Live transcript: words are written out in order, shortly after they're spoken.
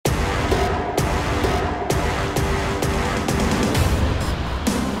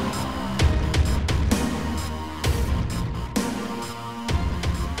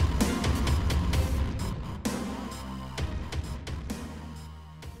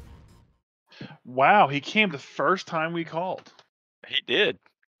Wow, he came the first time we called. He did.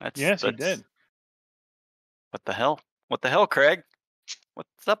 That's Yes, he did. what the hell? What the hell, Craig?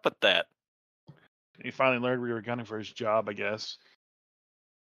 What's up with that? He finally learned we were gunning for his job, I guess.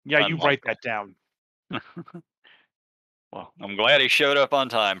 Yeah, you write Unlikely. that down. Well, I'm glad he showed up on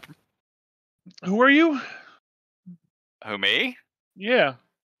time. Who are you? Who, me? Yeah.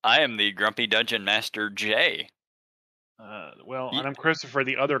 I am the Grumpy Dungeon Master Jay. Well, Ye- and I'm Christopher,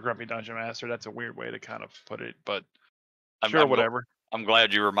 the other Grumpy Dungeon Master. That's a weird way to kind of put it, but I'm, sure, I'm, gl- whatever. I'm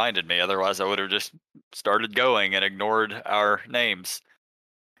glad you reminded me. Otherwise, I would have just started going and ignored our names,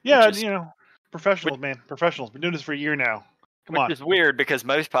 which Yeah, is which, professionals, man. Professionals. Been doing this for a year now. Come which on. is weird because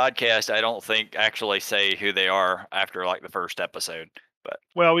most podcasts I don't think actually say who they are after like the first episode. But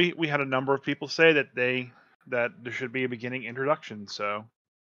Well, we had a number of people say that there should be a beginning introduction, so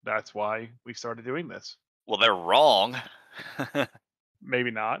that's why we started doing this. well, they're wrong. Maybe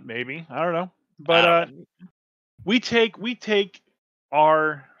not, maybe. I don't know. But I don't know. we take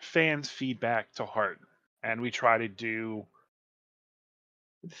our fans' feedback to heart and we try to do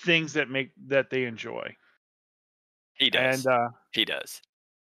things that they enjoy. He And does. He does.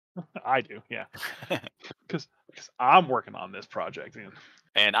 I do, yeah. Cuz I'm working on this project.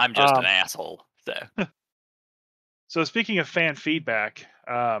 And I'm just an Um asshole. So, so speaking of fan feedback,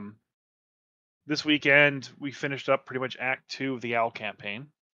 this weekend we finished up pretty much act 2 of the Owl campaign.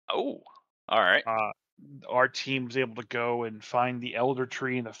 oh, all right. Uh our team was able to go and find the elder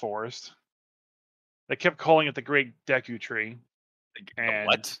tree in the forest. They kept calling it the Great Deku Tree, The and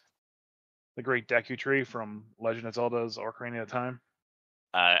what? the Great Deku Tree from Legend of Zelda's Ocarina of Time.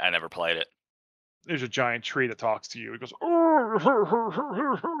 I never played it. There's a giant tree that talks to you. It goes,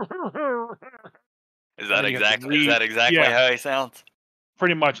 Is and that then you have to is read. that exactly Yeah, how he sounds?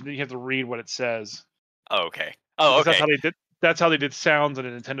 pretty much. And then you have to read what it says Oh, okay. Oh, because that's okay. how they did. That's how they did sounds in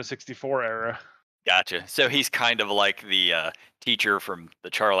the Nintendo 64 era. Gotcha. So he's kind of like the teacher from the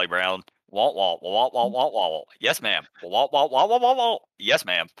Charlie Brown. Wah wah wah wah wah wah wah. Yes, ma'am. Wah wah wah wah wah wah. Yes,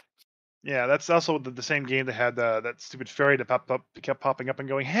 ma'am. Yeah, that's also the same game that had that stupid fairy that kept popping up and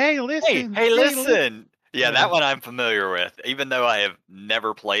going, "Hey, Hey, listen! hey, Hey, listen!" listen. Yeah, that Yeah. one I'm familiar with. Even though I have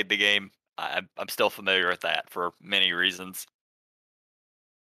never played the game, I'm still familiar with that for many reasons.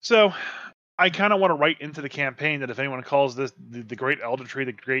 So I kind of want to write into the campaign that if anyone calls this the Great Elder Tree,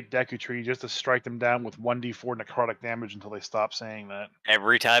 the Great Deku Tree, just to strike them down with 1d4 necrotic damage until they stop saying that.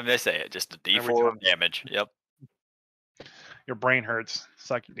 Every time they say it, just a Every D4 time of damage. Yep. your brain hurts,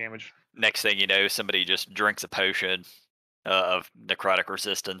 psychic damage. Next thing you know, somebody just drinks a potion of necrotic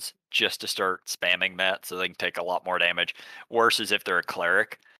resistance just to start spamming that so they can take a lot more damage. Worse is if they're a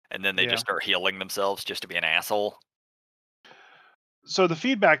cleric and then they just Yeah. start healing themselves just to be an asshole. So the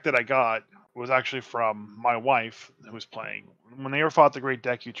feedback that I got was actually from my wife who was playing. When they ever fought the Great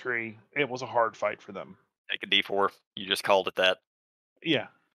Deku Tree, it was a hard fight for them. Take a D4. You just called it that. Yeah,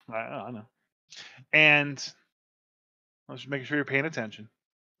 I know. And I was just making sure you're paying attention.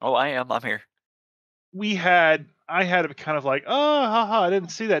 Oh, I am. I'm here. I had a kind of like, oh, haha, I didn't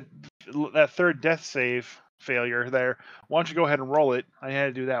see that third death save failure there. Why don't you go ahead and roll it? I had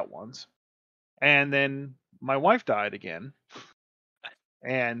to do that once, and then my wife died again,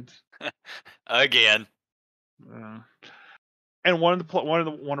 and Again. uh,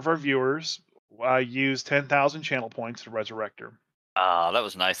 one of our viewers used 10,000 channel points to resurrect her. Ah, that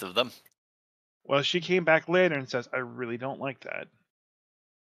was nice of them. Well, she came back later and says, "I really don't like that."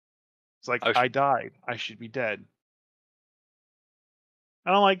 It's like Oh, I died. I should be dead.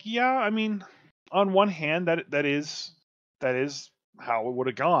 And I'm like, yeah. I mean, on one hand, that is how it would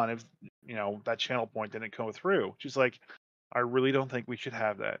have gone if that channel point didn't go through. She's like, I really don't think we should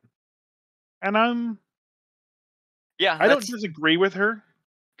have that. And yeah, I don't that's disagree with her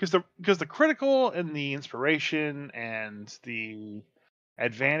because the critical and the inspiration and the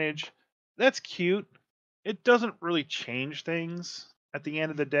advantage, that's cute. It doesn't really change things at the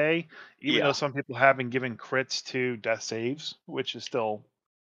end of the day, even though yeah. some people have been giving crits to death saves, which is still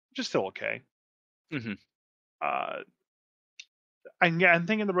okay. Hmm. Uh, and yeah, I'm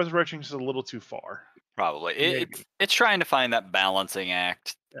thinking the resurrection is a little too far. Probably. Maybe. It's trying to find that balancing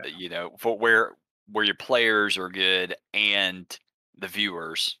act, Yeah. for where your players are good and the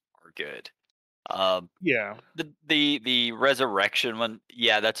viewers are good. Um, Yeah. the resurrection one,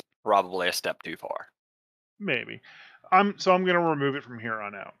 yeah, that's probably a step too far. Maybe. I'm gonna remove it from here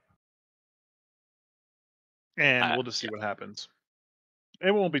on out, and we'll just see Yeah. what happens.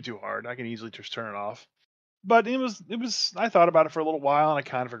 It won't be too hard. I can easily just turn it off. But it was. I thought about it for a little while, and I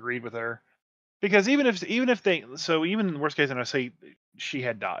kind of agreed with her because even if they even in the worst case, and I say she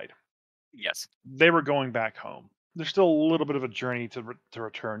had died, Yes. they were going back home. There's still a little bit of a journey to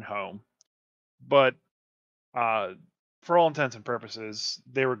return home. but uh, for all intents and purposes,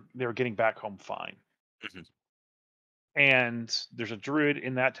 they were getting back home fine. Mhm. And there's a druid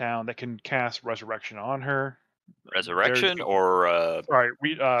in that town that can cast resurrection on her. There's Resurrection or sorry,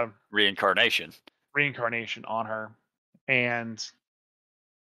 reincarnation? reincarnation on her, and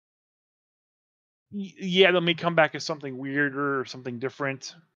yeah, let me come back as something weirder or something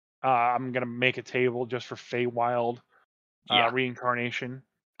different. I'm gonna make a table just for Feywild Yeah, reincarnation,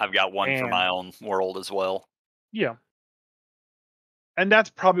 I've got one for and my own world as well. yeah, and that's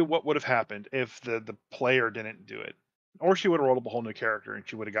probably what would have happened if the player didn't do it, or she would have rolled up a whole new character and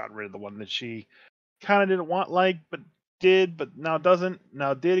she would have gotten rid of the one that she kind of didn't want, but did, but now doesn't,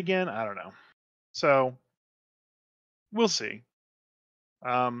 now did again. I don't know. So we'll see.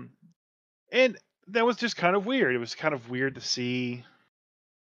 Um, and that was just kind of weird. It was kind of weird to see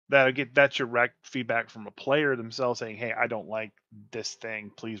that I get that direct feedback from a player themselves saying, "Hey, I don't like this thing.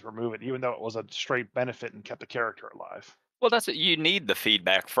 Please remove it," even though it was a straight benefit and kept the character alive. Well, that's it. You need the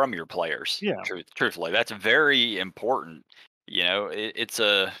feedback from your players. Yeah, Truthfully, that's very important. It's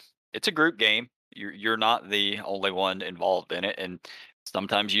a group game. You're not the only one involved in it, and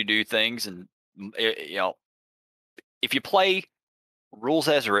sometimes you do things, and if you play rules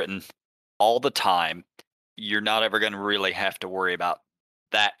as written all the time, you're not ever going to really have to worry about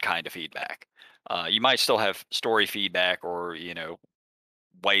that kind of feedback. You might still have story feedback or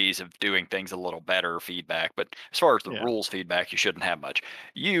ways of doing things a little better feedback. But as far as the yeah, rules feedback, you shouldn't have much.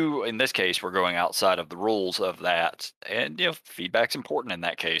 You, in this case, were going outside of the rules of that, and feedback's important in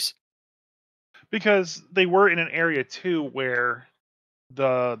that case. because they were in an area too where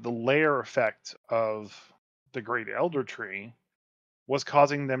the layer effect of the Great Elder Tree was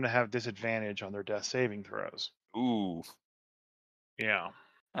causing them to have disadvantage on their death saving throws. Ooh, Yeah,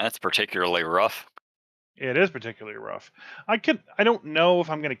 that's particularly rough. it is particularly rough. I don't know if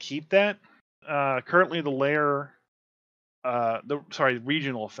I'm going to keep that. Currently, the sorry,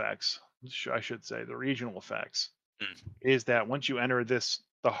 regional effects. I should say the regional effects Mm, is that once you enter the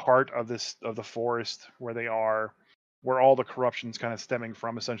heart of the forest where they are, where all the corruption's kind of stemming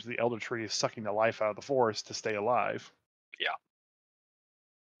from. Essentially, the elder tree is sucking the life out of the forest to stay alive. yeah,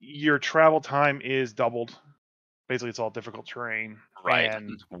 Your travel time is doubled. Basically, it's all difficult terrain, right.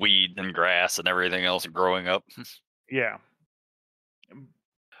 and Weed and grass and everything else growing up. yeah.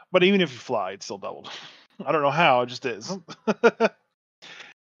 But even if you fly, it's still doubled. I don't know how, it just is.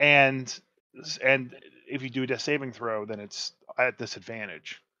 and and if you do a death saving throw, then it's at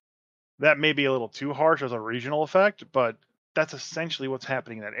disadvantage. That may be a little too harsh as a regional effect, but that's essentially what's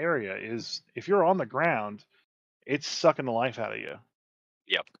happening in that area. Is if you're on the ground, it's sucking the life out of you,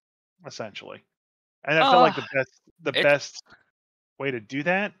 Yep. essentially. And I felt Uh, like the it best way to do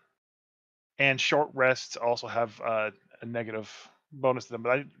that. And short rests also have a negative bonus to them,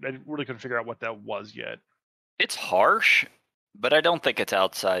 but I really couldn't figure out what that was yet. it's harsh, but I don't think it's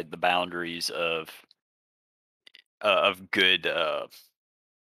outside the boundaries of good. I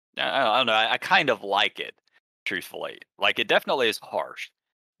don't know. I kind of like it, truthfully. Like it definitely is harsh,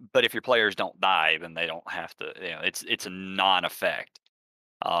 but if your players don't die, then they don't have to. It's a non-effect.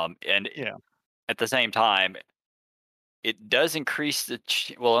 And Yeah, at the same time, it does increase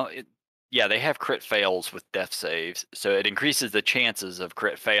well. Yeah, they have crit fails with death saves, so it increases the chances of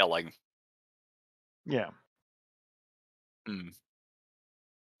crit failing. yeah. Mm.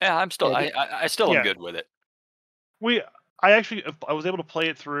 Yeah, I'm still. Yeah, I still am yeah. good with it. We I actually I was able to play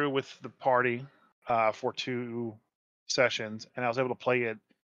it through with the party for 2 sessions, and I was able to play it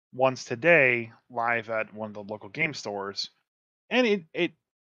once today live at one of the local game stores. And it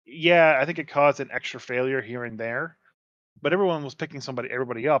yeah, I think it caused an extra failure here and there, but everyone was picking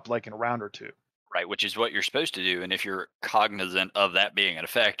everybody up like in a round or two. Right, which is what you're supposed to do. And if you're cognizant of that being an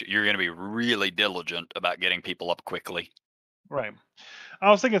effect, you're going to be really diligent about getting people up quickly. Right. I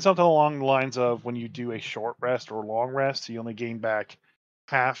was thinking something along the lines of when you do a short rest or long rest, you only gain back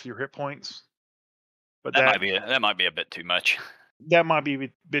half your hit points. But That might be a bit too much. that might be a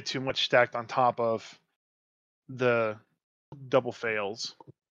bit too much stacked on top of the double fails.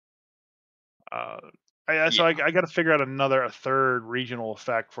 Uh, so Yeah, I got to figure out a third regional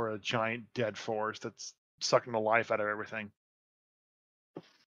effect for a giant dead forest that's sucking the life out of everything. I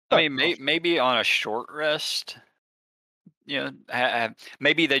But mean, maybe on a short rest,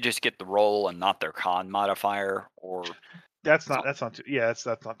 maybe they just get the roll and not their con modifier, or so- that's not too yeah that's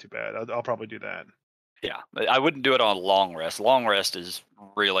not too bad. I'll probably do that. yeah. But I wouldn't do it on a long rest. Long rest is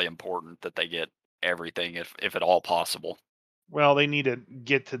really important that they get everything if at all possible. Well, they need to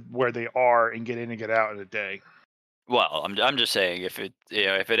get to where they are and get in and get out in a day. Well, I'm just saying if it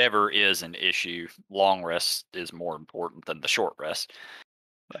ever is an issue, long rest is more important than the short rest.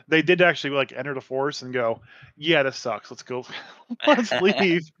 They did actually like enter the forest and go, "Yeah, this sucks. Let's go. Let's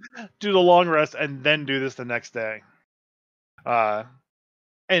leave, do the long rest, and then do this the next day." Uh,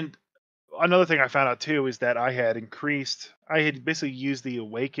 and another thing I found out too is that I had basically used the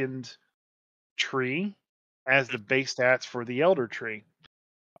awakened tree as the base stats for the elder tree.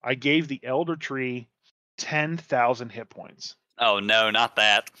 I gave the elder tree 10,000 hit points. Oh no, not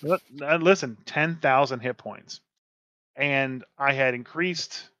that. Listen, 10,000 hit points. And I had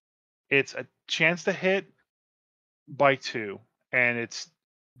increased its a chance to hit by 2 and its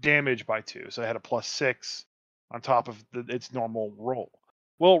damage by 2. So I had a +6 on top of its normal roll.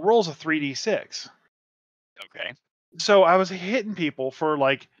 Well, it rolls a 3d6. Okay. So I was hitting people for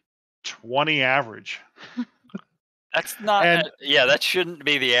like 20 average. That's not. And Yeah, that shouldn't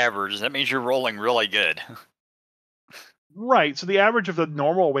be the average. That means you're rolling really good. right, so the average of the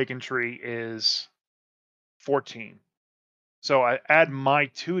normal awakened tree is 14. So I add my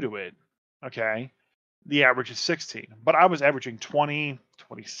 2 to it, okay? The average is 16. But I was averaging 20,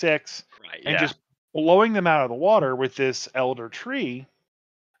 26, Right. and Yeah. just blowing them out of the water with this elder tree.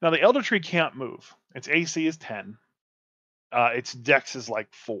 Now the elder tree can't move. Its AC is 10. Its dex is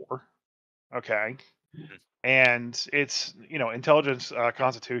like 4. Okay. Mhm. And its, intelligence,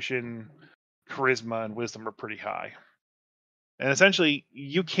 constitution, charisma, and wisdom are pretty high. And essentially,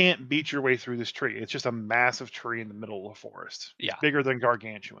 you can't beat your way through this tree. It's just a massive tree in the middle of a forest. It's Yeah. bigger than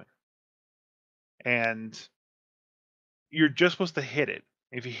gargantuan. And you're just supposed to hit it.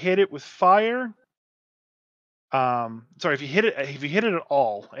 If you hit it with fire, sorry, if you hit it at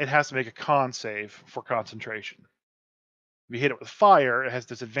all, it has to make a con save for concentration. If you hit it with fire, it has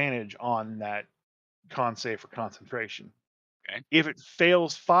disadvantage on that con save for concentration. Okay. If it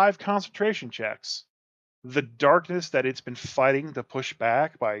fails 5 concentration checks, the darkness that it's been fighting to push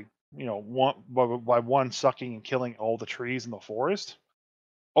back by one sucking and killing all the trees in the forest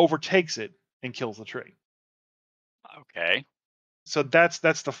overtakes it and kills the tree. Okay. So that's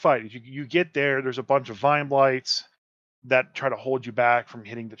the fight. You get there, there's a bunch of vine blights that try to hold you back from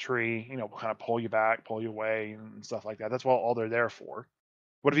hitting the tree, kind of pull you back, pull you away, and stuff like that. That's all they're there for.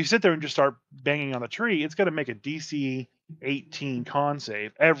 But if you sit there and just start banging on the tree, it's going to make a DC 18 con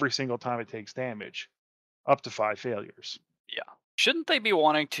save every single time it takes damage, up to 5 failures. Yeah. Shouldn't they be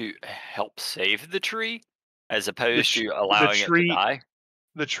wanting to help save the tree as The opposed sh- to the allowing it to tree die?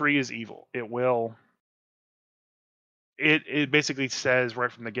 the tree is evil. It basically says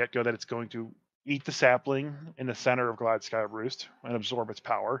right from the get go that it's going to eat the sapling in the center of Glad Sky Roost and absorb its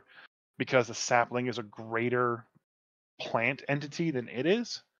power because the sapling is a greater plant entity than it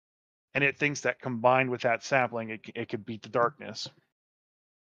is, and it thinks that combined with that sapling, it could beat the darkness.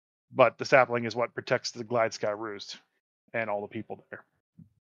 But the sapling is what protects the Glad Sky Roost and all the people there.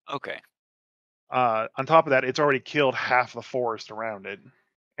 Okay. On top of that, it's already killed half the forest around it,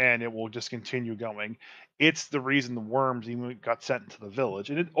 and it will just continue going. It's the reason the worms even got sent into the village,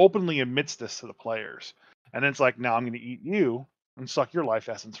 and it openly admits this to the players. And it's like, now I'm going to eat you and suck your life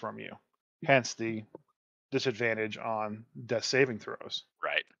essence from you. Hence the disadvantage on death saving throws.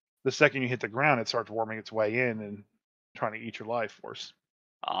 Right. The second you hit the ground, it starts worming its way in and trying to eat your life force.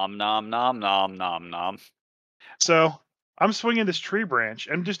 Nom nom nom nom nom. So I'm swinging this tree branch.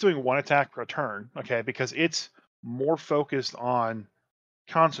 I'm just doing one attack per turn, okay, because it's more focused on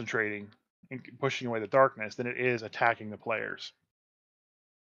concentrating and pushing away the darkness than it is attacking the players.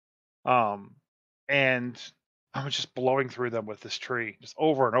 Um, and I was just blowing through them with this tree just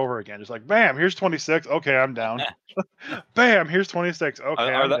over and over again. Just like, bam, here's 26. Okay, I'm down. Bam, here's 26. Are, Okay,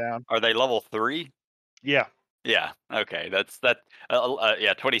 are I'm they down. are they level 3? Yeah. Yeah. Okay. That's that.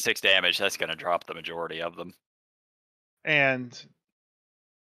 Yeah. 26 damage. That's going to drop the majority of them. And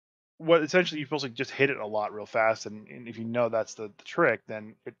what essentially you're supposed to just hit it a lot real fast. And if you know that's the trick,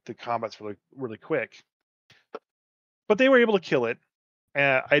 then the combat's really, really quick. But they were able to kill it.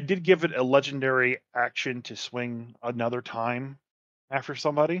 I did give it a legendary action to swing another time after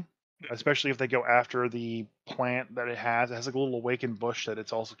somebody, especially if they go after the plant that it has. It has like a little awakened bush that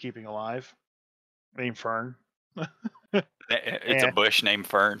it's also keeping alive, named Fern. It's a And bush named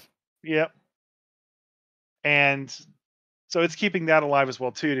Fern. yep, and so it's keeping that alive as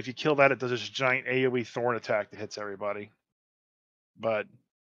well too. And if you kill that, it does this giant AOE thorn attack that hits everybody. But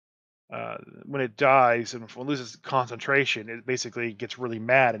when it dies and when it loses concentration, it basically gets really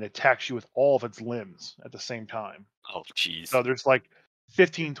mad and attacks you with all of its limbs at the same time. Oh, jeez. So there's like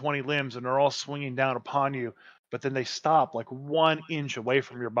 15, 20 limbs, and they're all swinging down upon you. But then they stop like 1 inch away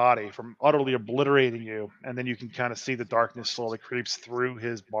from your body, from utterly obliterating you. And then you can kind of see the darkness slowly creeps through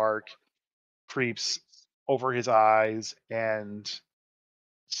his bark, creeps over his eyes, and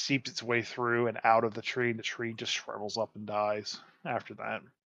seeps its way through and out of the tree. And the tree just shrivels up and dies after that.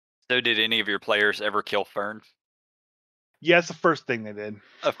 So did any of your players ever kill Fern? Yeah, it's the first thing they did.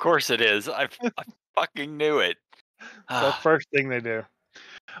 Of course it is. I fucking knew it. The Ah, first thing they do.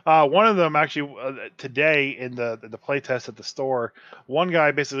 One of them actually today in the playtest at the store, one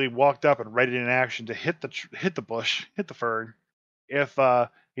guy basically walked up and readied an action to hit the bush, hit the fern, if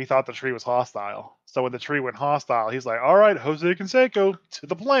he thought the tree was hostile. So when the tree went hostile, he's like, "All right, Jose Canseco to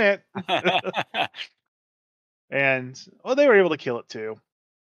the plant," and well, they were able to kill it too.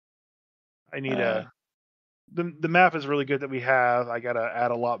 I need uh, a the map is really good that we have. I gotta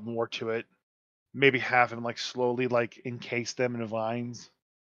add a lot more to it. Maybe have him like slowly like encase them in vines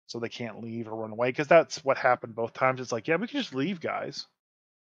so they can't leave or run away. Because that's what happened both times. It's like, yeah, we can just leave, guys.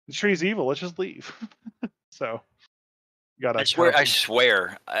 The tree's evil. Let's just leave. So I gotta kind swear, of I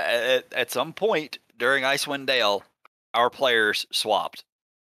swear, at some point during Icewind Dale, our players swapped.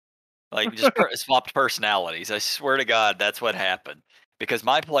 Like just swapped personalities. I swear to God, that's what happened. Because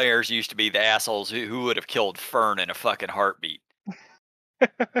my players used to be the assholes who would have killed Fern in a fucking heartbeat.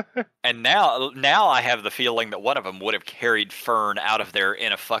 And now I have the feeling that one of them would have carried Fern out of there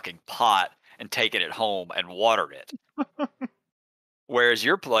in a fucking pot and taken it home and watered it. Whereas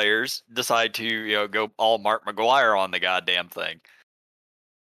your players decide to, go all Mark McGuire on the goddamn thing.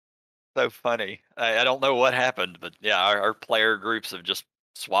 So funny. I don't know what happened, but yeah, our player groups have just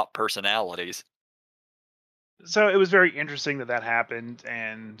swapped personalities. so it was very interesting that that happened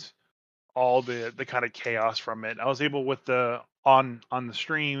and all the kind of chaos from it. I was able with the on the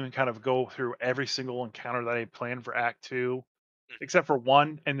stream kind of go through every single encounter that I planned for Act Two, except for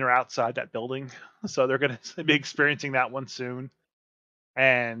one, and they're outside that building, so they're gonna be experiencing that one soon.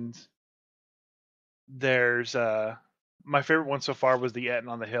 And there's my favorite one so far was the Etten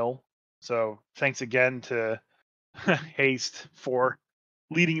on the Hill. So thanks again to Haste for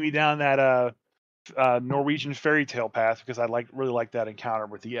leading me down that Norwegian fairy tale path because I really like that encounter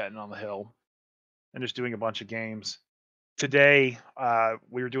with the Etten on the Hill and just doing a bunch of games. Today,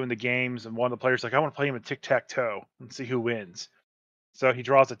 we were doing the games and one of the players like, I want to play him a tic tac toe and see who wins. So he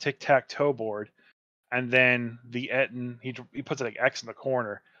draws a tic tac toe board, and then the Etten he puts like X in the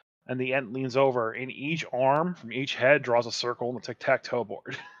corner, and the Etten leans over, and each arm from each head draws a circle on the tic tac toe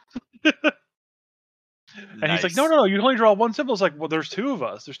board. And he's like, no, Nice. no, no, you only draw one symbol. It's like, well, there's two of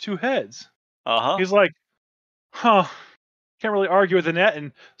us. There's two heads. Uh-huh. He's like, huh. Can't really argue with the net,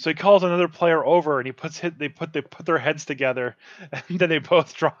 and so he calls another player over, and they put their heads together, and then they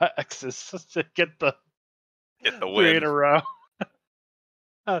both draw X's to get the Get the three in win. a row.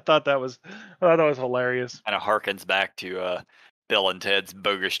 I thought that was hilarious. Kind of harkens back to Bill and Ted's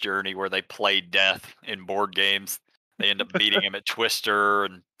Bogus Journey where they play death in board games. They end up beating him at Twister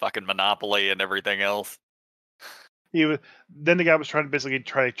and fucking Monopoly and everything else. Then the guy was trying to basically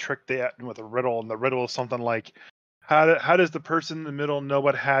try to trick the Etten with a riddle, and the riddle is something like, how does the person in the middle know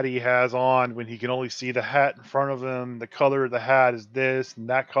what hat he has on when he can only see the hat in front of him? The color of the hat is this, and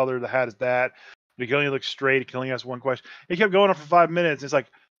that color of the hat is that. But he can only look straight. He can only ask one question. He kept going on for 5 minutes. It's like,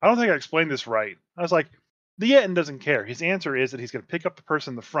 I don't think I explained this right. I was like, the Etten doesn't care. His answer is that he's going to pick up the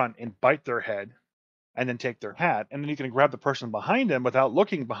person in the front and bite their head, and then take their hat, and then he can grab the person behind him without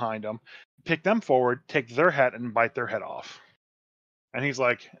looking behind him, pick them forward, take their hat, and bite their head off. And he's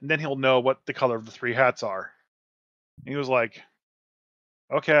like, and then he'll know what the color of the three hats are. And he was like,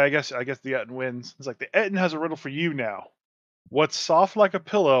 okay, I guess the Etten wins. It's like the Etten has a riddle for you now. What's soft like a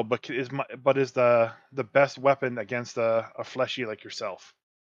pillow, but is the best weapon against a fleshy like yourself?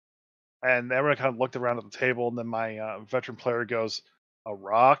 And everyone kind of looked around at the table, and then my veteran player goes, a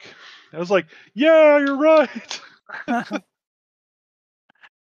rock. I was like, yeah, you're right.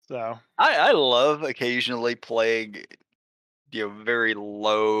 So I love occasionally playing very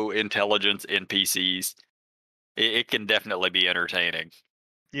low intelligence NPCs. It can definitely be entertaining.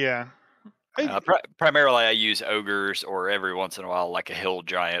 yeah, I, Primarily, I use ogres or every once in a while like a hill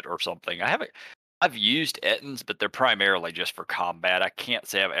giant or something. I've used Ettins, but they're primarily just for combat. I can't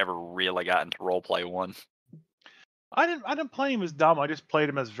say I've ever really gotten to roleplay one. I didn't play him as dumb. I just played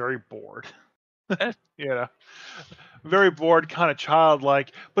him as very bored. Eh, You know, very bored, kind of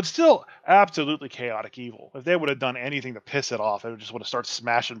childlike, but still absolutely chaotic evil. If they would have done anything to piss it off, it just would have started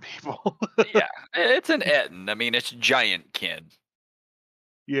smashing people. yeah, it's an Ettin. I mean, it's giant kin,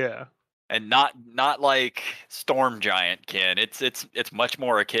 Yeah. and not like storm giant kin. It's much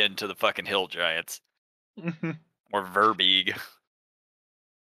more akin to the fucking hill giants or Verbeeg.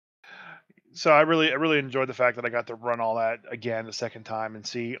 So I really enjoyed the fact that I got to run all that again the second time and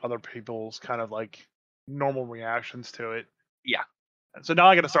see other people's kind of like normal reactions to it. Yeah, And so now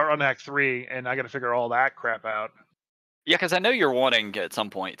I got to start on Act Three, and I got to figure all that crap out. yeah, because I know you're wanting at some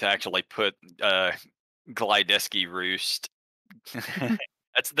point to actually put Glideski Roost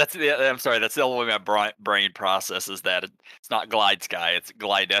That's the I'm sorry, that's the only way my brain processes that. It's not Glide Sky, it's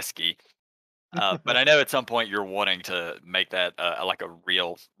Glideski. But I know at some point you're wanting to make that, like a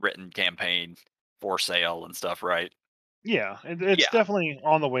real written campaign for sale and stuff, right? Yeah, it's Yeah, definitely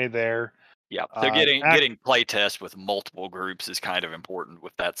on the way there. yeah. So Act getting play tests with multiple groups is kind of important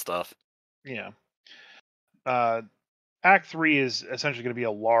with that stuff. yeah. Uh, Act 3 is essentially going to be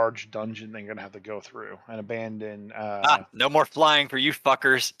a large dungeon that you're going to have to go through, an Ah, no more flying for you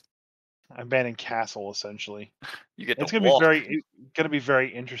fuckers. abandoned castle essentially. You get to It's going to be walk.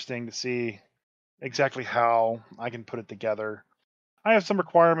 very interesting to see exactly how I can put it together. I have some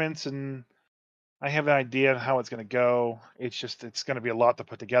requirements and I have an idea of how it's going to go. It's just it's going to be a lot to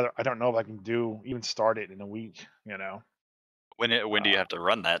put together. I don't know if I can even start it in a week. When do you Uh, have to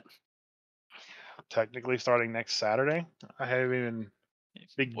run that? Technically starting next Saturday. I haven't even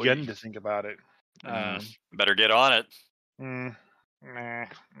Boy, begun to think about it. Um, better get on it. mm, nah,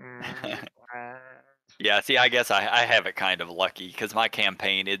 nah. Yeah, see, I guess I have it kind of lucky because my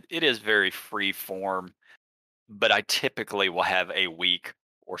campaign it is very free form, but I typically will have a week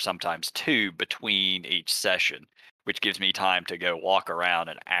or sometimes two between each session, which gives me time to go walk around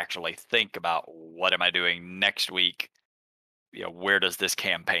and actually think about what am I doing next week. Where does this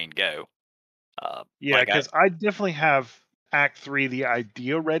campaign go? Yeah, Like I because I definitely have Act 3, the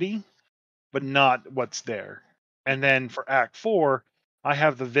idea ready, but not what's there. And then for Act 4, I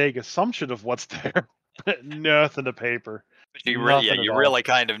have the vague assumption of what's there, but nothing to paper. yeah, Nothing at you all. really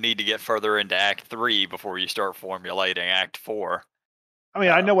kind of need to get further into Act 3 before you start formulating Act 4. I mean,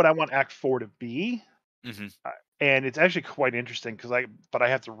 I Uh, know what I want Act 4 to be, mhm, uh, and it's actually quite interesting because but I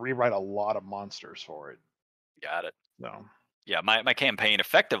have to rewrite a lot of monsters for it. got it. So, Yeah, my campaign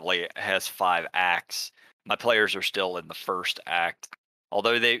effectively has 5 acts. My players are still in the first act,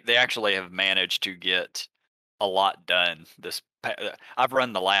 although they actually have managed to get a lot done. I've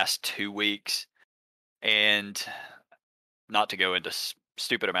run the last 2 weeks, and not to go into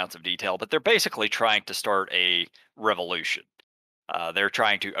stupid amounts of detail, but they're basically trying to start a revolution. They're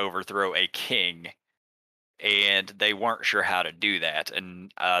trying to overthrow a king, and they weren't sure how to do that.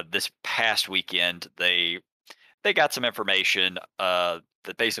 And this past weekend, they got some information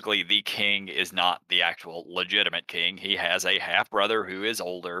that basically the king is not the actual legitimate king. He has a half brother who is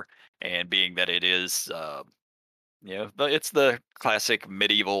older, and being that it is, it's the classic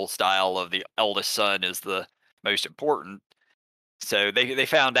medieval style of the eldest son is the most important. So they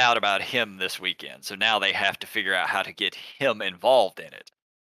found out about him this weekend. So now they have to figure out how to get him involved in it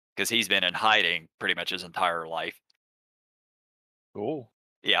because he's been in hiding pretty much his entire life. cool.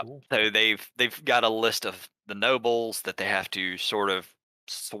 Yeah. Cool. So they've got a list of the nobles that they have to sort of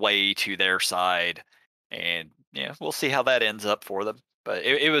sway to their side, and yeah, we'll see how that ends up for them. But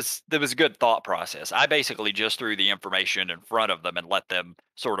it was a good thought process. I basically just threw the information in front of them and let them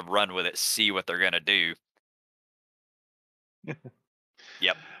sort of run with it, see what they're gonna do.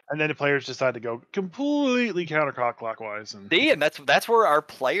 Yep. And then the players decide to go completely counterclockwise, and See, and that's where our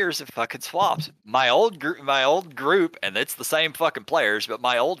players have fucking swapped. My old group, and it's the same fucking players, but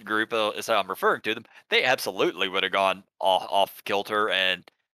my old group is how I'm referring to them. They absolutely would have gone off kilter and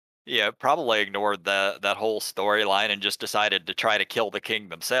yeah, probably ignored that whole storyline and just decided to try to kill the king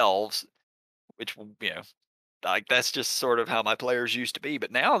themselves. Which like that's just sort of how my players used to be.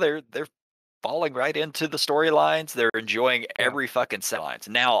 But now they're falling right into the storylines. They're enjoying yeah. every fucking set lines.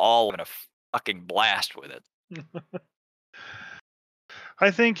 Now all having a fucking blast with it.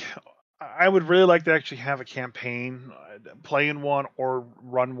 I think I would really like to actually have a campaign, play in one or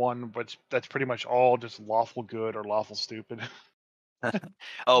run one, but that's pretty much all just lawful good or lawful stupid.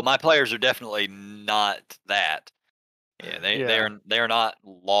 Oh, my players are definitely not that. Yeah, Yeah. they're not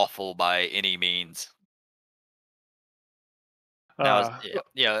lawful by any means. Now, Uh,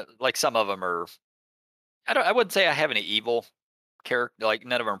 yeah, like some of them are. I wouldn't say I have any evil character. Like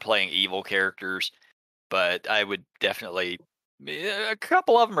none of them are playing evil characters, but I would definitely a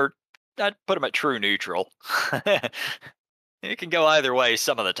couple of them are. I'd put them at true neutral. It can go either way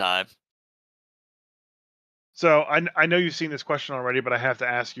some of the time. so I know you've seen this question already, but I have to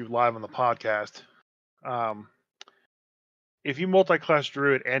ask you live on the podcast. Um, if you multi-class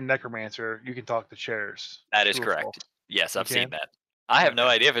druid and necromancer, you can talk to chairs. That is True or false? correct. Yes, You I've seen can. that. I have no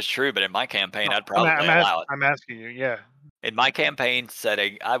Okay. idea if it's true, but in my campaign, No, I'd probably allow it. I'm asking you. Yeah. In my campaign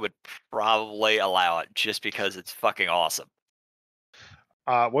setting, I would probably allow it just because it's fucking awesome.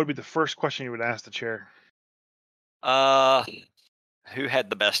 What would be the first question you would ask the chair? Uh, who had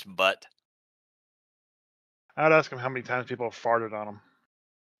the best butt? I would ask him how many times people have farted on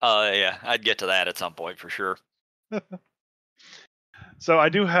Yeah, I'd get to that at some point for sure. him. So I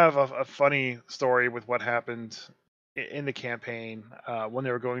do have a funny story with what happened. in the campaign when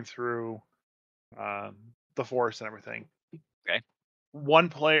they were going through um, the forest and everything. Okay. One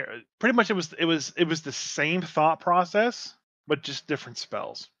player, pretty much, it was the same thought process, but just different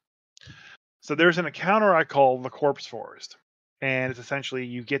spells. So there's an encounter I call the Corpse Forest, and it's essentially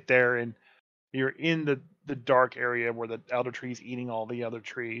you get there and you're in the dark area where the elder tree's eating all the other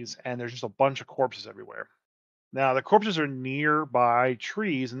trees, and there's just a bunch of corpses everywhere. Now the corpses are nearby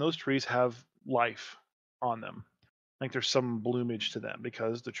trees, and those trees have life on them. Like there's some bloomage to them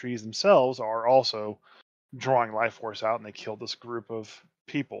because the trees themselves are also drawing life force out, and they killed this group of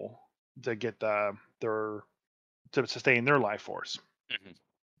people to get their to sustain their life force. Mhm.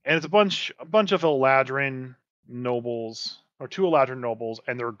 And it's a bunch of Eladrin nobles, or two Eladrin nobles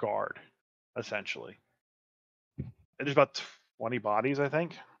and their guard, essentially. And there's about 20 bodies, I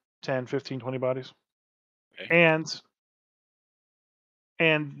think. 10, 15, 20 bodies. Okay.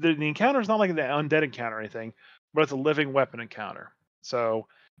 And the encounter is not like the undead encounter or anything, but it's a living weapon encounter. So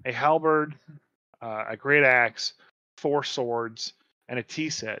a halberd, a great axe, 4 swords, and a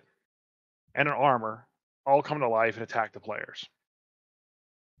tea set, and an armor all come to life and attack the players.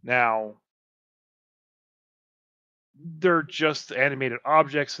 Now, they're just animated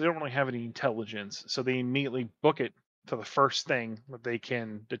objects. They don't really have any intelligence, so they immediately book it to the first thing that they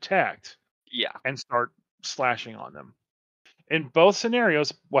can detect Yeah. and start slashing on them. In both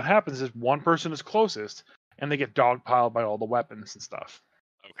scenarios, what happens is one person is closest, and they get dogpiled by all the weapons and stuff.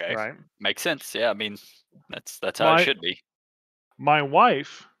 Okay. Right? Makes sense. Yeah. I mean, that's how it My should be. my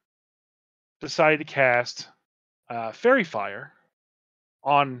wife decided to cast Fairy Fire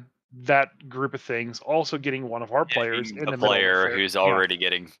on that group of things, also getting one of our Yeah. players in The the middle of a player fair. who's Yeah, already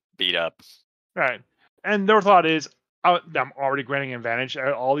getting beat up. right. And their thought is, I'm already granting advantage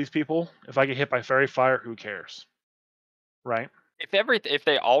to all these people. If I get hit by Fairy Fire, who cares? Right? If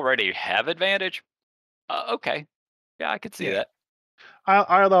they already have advantage, okay. Yeah, I could see Yeah. that.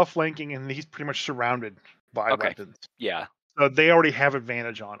 I allow flanking, and he's pretty much surrounded by Okay. weapons. Yeah. So they already have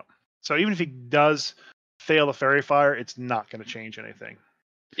advantage on him. So even if he does fail the Fairy Fire, it's not going to change anything.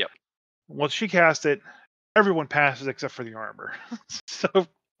 Yep. Once she cast it, everyone passes except for the armor. So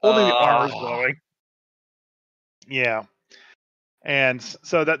only the armor is Uh, glowing. Yeah. And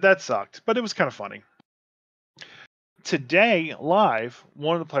so that sucked, but it was kind of funny. Today, live,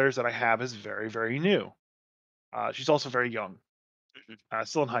 one of the players that I have is very, very new. She's also very young, Mhm.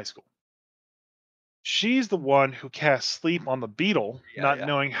 still in high school. She's the one who cast sleep on the beetle, Yeah, not yeah.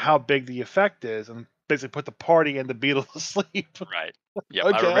 knowing how big the effect is, and basically put the party and the beetle to sleep. Right. Yep.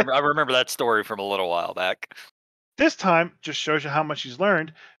 Okay. I remember that story from a little while back. This time just shows you how much she's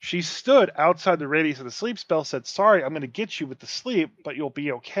learned. She stood outside the radius of the sleep spell, said, "Sorry, I'm going to get you with the sleep, but you'll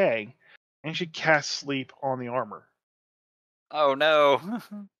be okay." And she cast sleep on the armor. Oh no.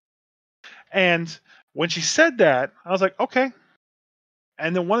 And when she said that, I was like, okay.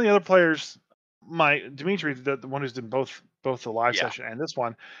 And then one of the other players, my Dimitri, the one who's done both the live Yeah. session and this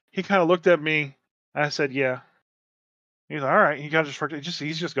one, he kind of looked at me. And I said, "Yeah." He's like, "All right." He kind of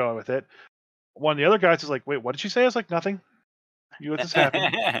he's just going with it. One of the other guys is like, "Wait, what did she say?" I was like, "Nothing. You let this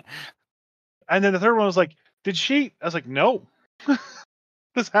happen." And then the third one was like, "Did she?" I was like, "No,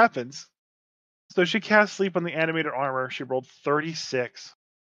 this happens." So she cast sleep on the animated armor. She rolled 36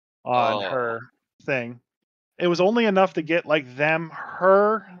 on Oh. her thing. It was only enough to get like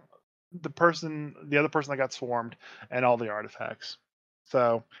her, the other person that got swarmed, and all the artifacts.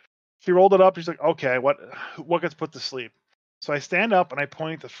 So she rolled it up. She's like, "Okay, what gets put to sleep?" So I stand up and I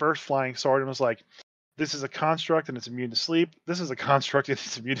point at the first flying sword and was like, "This is a construct and it's immune to sleep. This is a construct and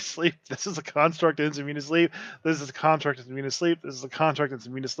it's immune to sleep. This is a construct and it's immune to sleep. This is a construct and it's immune to sleep. This is a construct and it's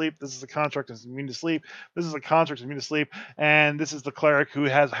immune to sleep. This is a construct and it's immune to sleep. This is a construct and immune to sleep. And this is the cleric who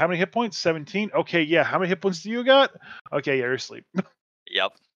has how many hit points? 17. Okay, yeah. How many hit points do you got? Okay, yeah, you're asleep."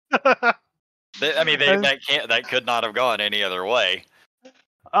 Yep. I mean, And that could not have gone any other way.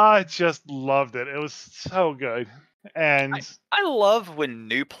 I just loved it. It was so good. I And I love when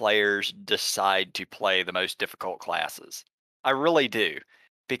new players decide to play the most difficult classes. I really do,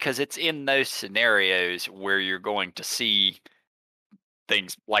 because it's in those scenarios where you're going to see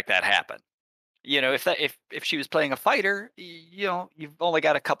things like that happen. If she was playing a fighter, you've only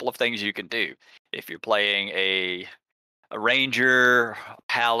got a couple of things you can do. If you're playing a ranger,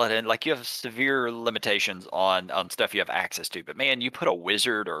 paladin, like you have severe limitations on stuff you have access to. But man, you put a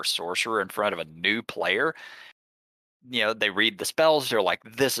wizard or a sorcerer in front of a new player, they read the spells, they're like,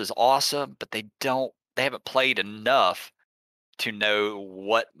 this is awesome, but they haven't played enough to know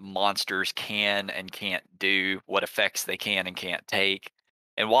what monsters can and can't do, what effects they can and can't take.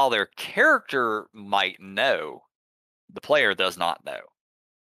 And while their character might know, the player does not know.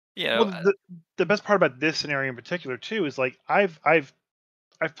 You Well, know, the best part about this scenario in particular too is like I've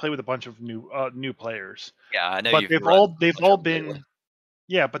played with a bunch of new players, yeah, I know but you've run a they've bunch all of them lately. been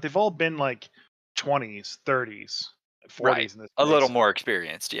yeah, but they've all been like 20s, 30s, Right. 40s in this A little case. more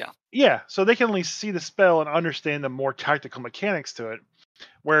experienced, yeah. Yeah, so they can at least see the spell and understand the more tactical mechanics to it.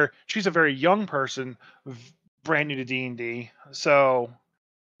 Where she's a very young person, brand new to D&D, so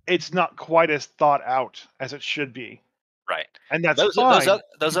it's not quite as thought out as it should be, Right. and that's Those fine.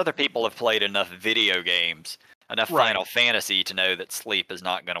 those other people have played enough video games, enough Right. Final Fantasy to know that sleep is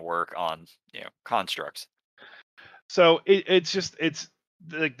not gonna work on, constructs. So it's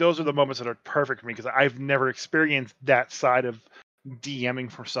like those are the moments that are perfect for me because I've never experienced that side of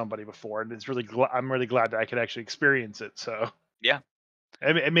DMing for somebody before, and I'm really glad that I could actually experience it. So Yeah.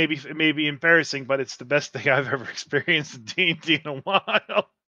 it may be embarrassing, but it's the best thing I've ever experienced in D&D in a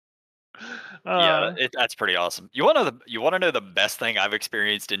while. Yeah, Uh, that's pretty awesome. You wanna know the best thing I've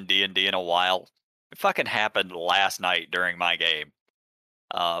experienced in D&D in a while? It fucking happened last night during my game.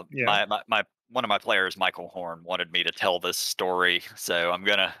 yeah. My one of my players, Michael Horn, wanted me to tell this story, so I'm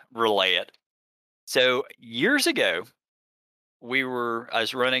gonna relay it. So years ago, I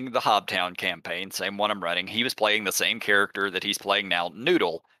was running the Hobtown campaign, same one I'm running. He was playing the same character that he's playing now,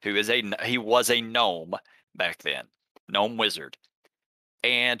 Noodle, he was a gnome back then, gnome wizard.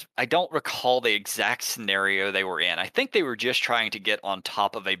 And I don't recall the exact scenario they were in. I think they were just trying to get on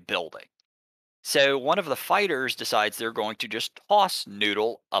top of a building. So one of the fighters decides they're going to just toss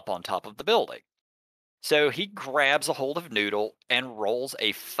Noodle up on top of the building. So he grabs a hold of Noodle and rolls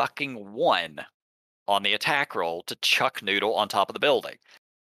a fucking 1 on the attack roll to chuck Noodle on top of the building.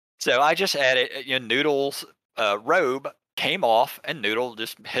 So I just added, Noodle's robe came off, and Noodle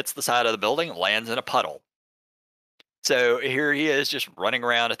just hits the side of the building, lands in a puddle. So here he is, just running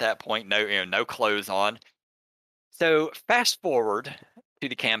around at that point, no clothes on. So fast forward to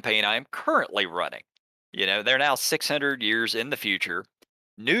the campaign I am currently running. They're now 600 years in the future.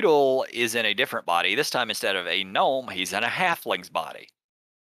 Noodle is in a different body. This time, instead of a gnome, he's in a halfling's body.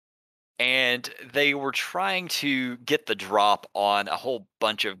 And they were trying to get the drop on a whole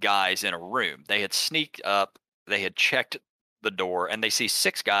bunch of guys in a room. They had sneaked up, they had checked the door, and they see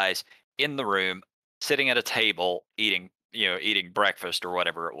 6 guys in the room sitting at a table eating breakfast or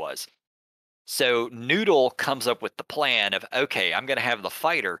whatever it was. So Noodle comes up with the plan of, okay, I'm going to have the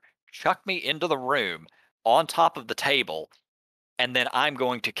fighter chuck me into the room on top of the table, and then I'm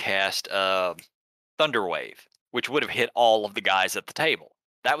going to cast Thunderwave, which would have hit all of the guys at the table.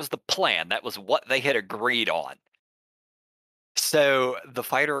 That was the plan. That was what they had agreed on. So the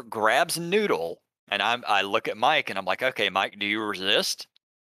fighter grabs Noodle, and I look at Mike and I'm like, okay, Mike, do you resist?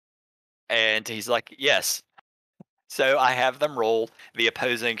 And he's like, yes. So I have them roll the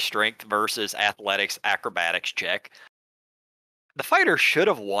opposing strength versus athletics acrobatics check. The fighter should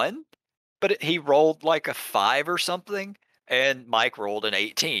have won, but he rolled like a 5 or something, and Mike rolled an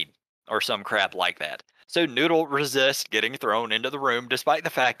 18 or some crap like that. So Noodle resists getting thrown into the room despite the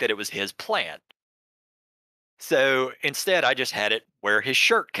fact that it was his plan. So instead, I just had it where his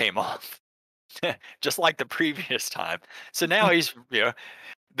shirt came off, just like the previous time. So now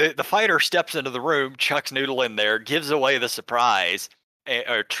the fighter steps into the room, chucks Noodle in there, gives away the surprise,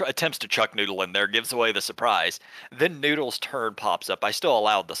 or attempts to chuck Noodle in there, gives away the surprise. Then Noodle's turn pops up. I still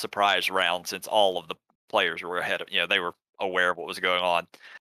allowed the surprise round since all of the players were ahead of, they were aware of what was going on.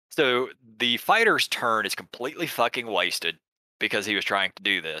 So the fighter's turn is completely fucking wasted because he was trying to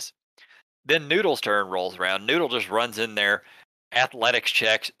do this. Then Noodle's turn rolls around. Noodle just runs in there, athletics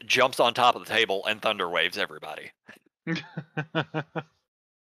checks, jumps on top of the table, and thunder waves everybody.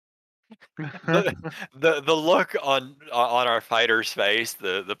 the the look on our fighter's face,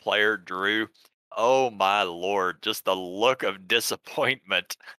 the player Drew, oh my lord, just the look of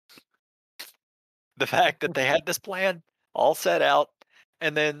disappointment. The fact that they had this plan all set out,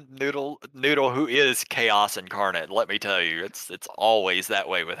 and then Noodle, who is chaos incarnate, let me tell you, it's always that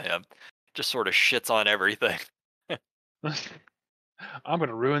way with him. Just sort of shits on everything. I'm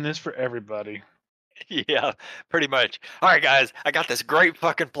gonna ruin this for everybody. Yeah, pretty much. All right, guys, I got this great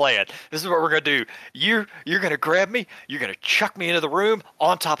fucking plan. This is what we're gonna do. You're gonna grab me. You're gonna chuck me into the room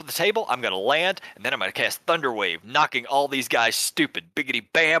on top of the table. I'm gonna land, and then I'm gonna cast Thunder Wave, knocking all these guys stupid. Biggity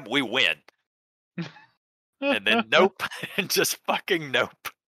bam, we win. And then nope, just fucking nope.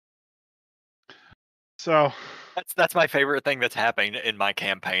 So, That's my favorite thing that's happening in my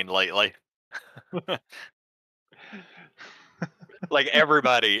campaign lately. Like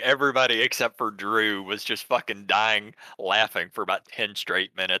everybody except for Drew was just fucking dying laughing for about 10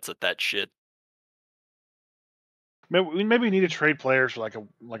 straight minutes at that shit. maybe we need to trade players for like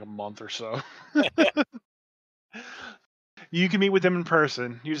a month or so. You can meet with them in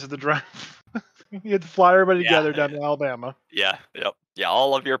person. You just have to drive. You have to fly everybody Yeah, together down to Alabama. yeah, yep, yeah.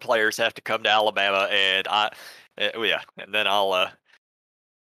 All of your players have to come to Alabama, and yeah, and then I'll.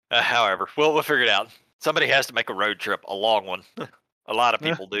 However, we'll figure it out. Somebody has to make a road trip, a long one. A lot of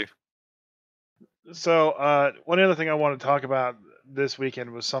Yeah. people do. So, one other thing I want to talk about this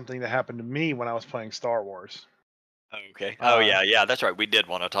weekend was something that happened to me when I was playing Star Wars. Okay. Oh Uh, yeah, yeah. That's right. We did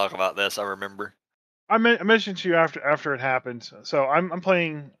want to talk about this. I remember. I mentioned to you after it happened. So I'm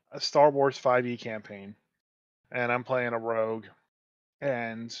playing a Star Wars 5e campaign, and I'm playing a rogue,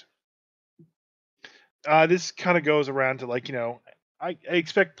 and this kind of goes around to like I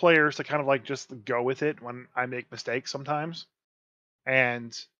expect players to kind of like just go with it when I make mistakes sometimes,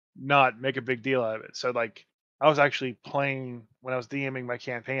 and not make a big deal out of it. So like I was actually playing when I was DMing my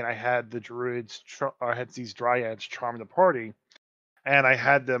campaign. I had the druids, I had these dryads charm the party, and I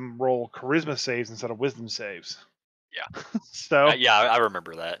had them roll charisma saves instead of wisdom saves. Yeah. So Yeah, I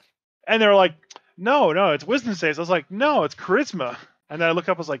remember that. and they were like, no, it's wisdom saves. I was like, no, it's charisma. And then I look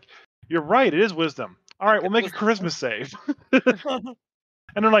up, I was like, you're right, it is wisdom. All right, we'll make a charisma save.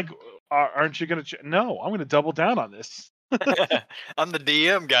 And they're like, aren't you gonna? No, I'm gonna double down on this. I'm the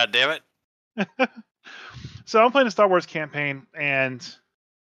DM. God damn it. So I'm playing a Star Wars campaign, and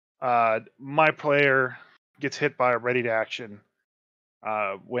my player gets hit by a ready to action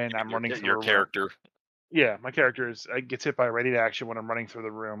when I'm running through Your a room. character. Yeah, my character gets hit by a ready to action when I'm running through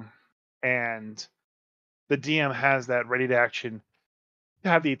the room, and the DM has that ready to action to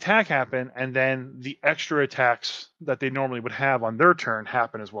have the attack happen, and then the extra attacks that they normally would have on their turn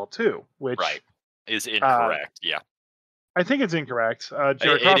happen as well too. Which Right. Is uh, incorrect. Yeah. I think it's incorrect. Jared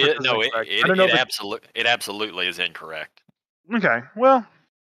It Crawford is says it's no. incorrect. I don't know if It absolutely is incorrect. okay. Well,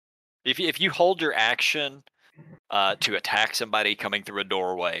 If you hold your action to attack somebody coming through a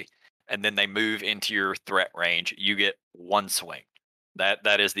doorway, and then they move into your threat range, you get one swing.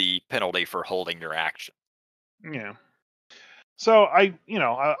 That is the penalty for holding your action. yeah. So I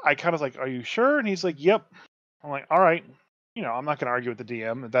kind of like, are you sure? And he's like, yep. I'm like, all right. I'm not going to argue with the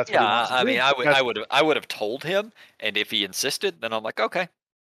DM if that's what Yeah, he wants to I do. mean, I would have told him, and if he insisted, then I'm like, okay.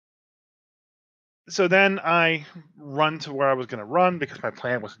 So then I run to where I was going to run because my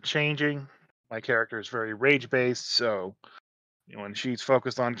plan wasn't changing. My character is very rage based, so when she's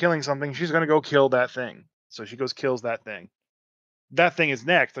focused on killing something, she's going to go kill that thing. So she goes kills that thing. That thing is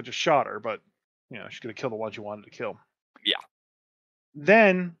next. I just shot her, but she's going to kill the one she wanted to kill. Yeah.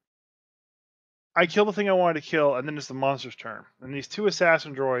 Then I kill the thing I wanted to kill, and then it's the monster's turn. And these two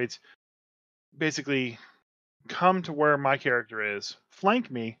assassin droids basically come to where my character is,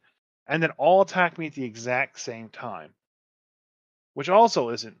 flank me, and then all attack me at the exact same time, which also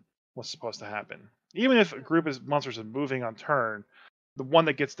isn't what's supposed to happen. Even if a group of monsters is moving on turn, the one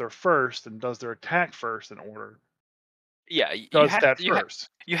that gets there first and does their attack first in order Yeah, does that first.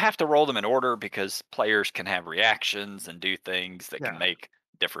 you have to roll them in order because players can have reactions and do things that can Yeah. make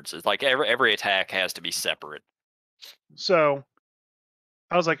differences. Like every attack has to be separate. So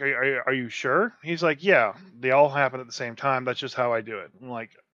I was like, are you sure? He's like, yeah, they all happen at the same time. That's just how I do it. I'm like,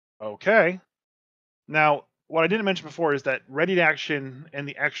 okay. Now, what I didn't mention before is that ready to action and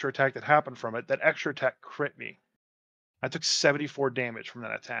the extra attack that happened from it, that extra attack crit me. I took 74 damage from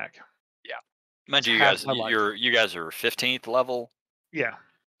that attack. Yeah. Mind It's you, half my life. you guys are 15th level. Yeah.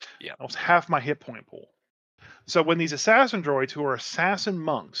 Yeah. That was half my hit point pool. So when these assassin droids, who are assassin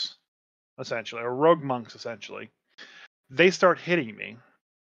monks, essentially, or rogue monks, essentially, they start hitting me.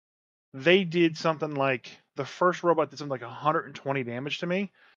 They did something like the first robot did something like 120 damage to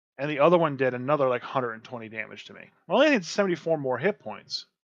me, and the other one did another like 120 damage to me. Well, I only had 74 more hit points.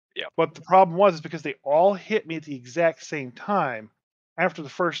 Yeah. But the problem was is because they all hit me at the exact same time. After the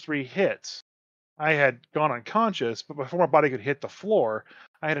first 3 hits, I had gone unconscious, but before my body could hit the floor,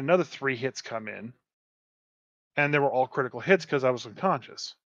 I had another 3 hits come in, and they were all critical hits because I was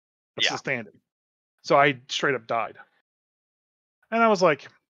unconscious, but still standing. So I straight up died, and I was like,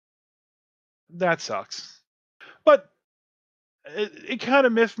 "That sucks." But it kind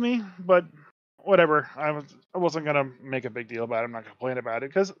of miffed me, but whatever. I wasn't gonna make a big deal about it. I'm not gonna complain about it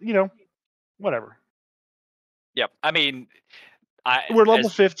because whatever. Yep. I mean, We're level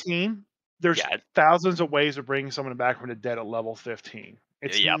as 15. There's yeah, thousands of ways of bringing someone back from the dead at level 15.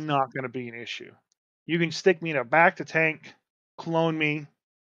 It's yep. not going to be an issue. You can stick me in a back to tank, clone me.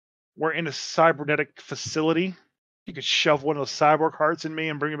 We're in a cybernetic facility. You could shove one of those cyborg hearts in me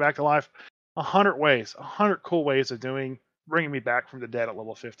and bring me back to life. 100 ways, 100 cool ways of bringing me back from the dead at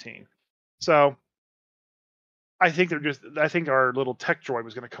level 15. So I think I think our little tech droid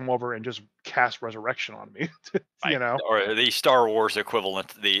was going to come over and just cast resurrection on me. Right. You know, Or the Star Wars equivalent,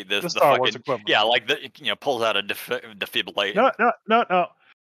 the the the Star Wars fucking equivalent. yeah, like pulls out a defibrillator. No, no, no, no.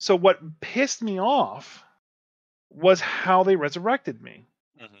 So what pissed me off was how they resurrected me.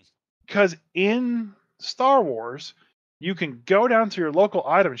 Mhm. Because in Star Wars, you can go down to your local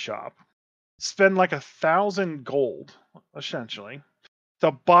item shop, spend like 1,000 gold, essentially,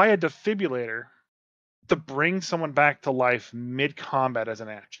 to buy a defibrillator to bring someone back to life mid combat as an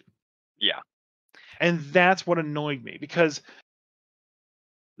action. Yeah. And that's what annoyed me because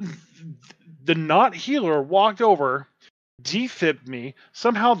the not healer walked over, defibbed me.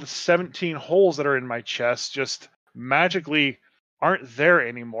 Somehow the 17 holes that are in my chest just magically aren't there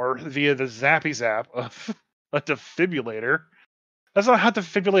anymore via the zappy zap of a defibrillator. That's not how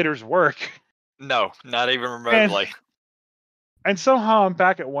defibrillators work. No, not even And remotely. and somehow I'm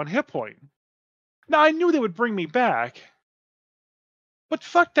back at 1 hit point. Now I knew they would bring me back, but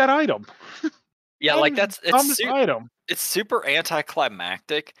fuck that item. Yeah, That like is the that's dumbest item. it's super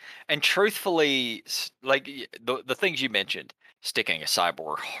anticlimactic, and truthfully, like the things you mentioned, sticking a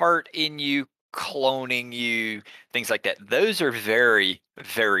cyborg heart in you, cloning you, things like that. Those are very,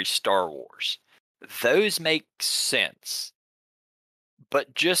 very Star Wars. Those make sense,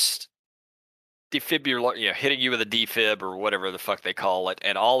 but just defibrillator, hitting you with a defib or whatever the fuck they call it,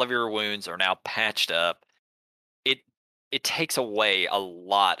 and all of your wounds are now patched up. It it takes away a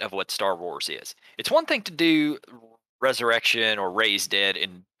lot of what Star Wars is. It's one thing to do resurrection or raise dead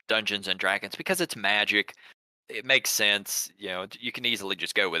in Dungeons and Dragons because it's magic. It makes sense. You can easily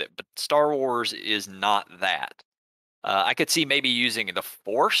just go with it. But Star Wars is not that. I could see maybe using the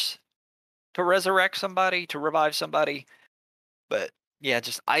Force to resurrect somebody, to revive somebody, but yeah,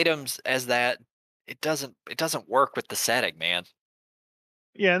 just items as that. It doesn't work with the setting, man.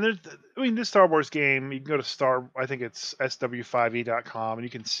 Yeah, and I mean, this Star Wars game, you can go to I think it's sw5e.com, and you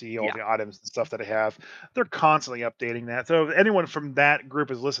can see all Yeah. the items and stuff that they have. They're constantly updating that. So if anyone from that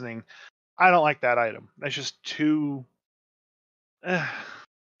group is listening, I don't like that item. That's just too. Uh,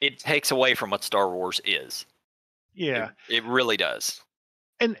 It takes away from what Star Wars is. It yeah, it really does.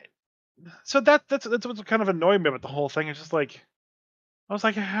 and so that's what's kind of annoying me about the whole thing. It's just like I was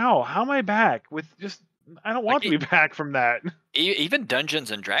like, how am I back with just? I don't Like want to be back from that. even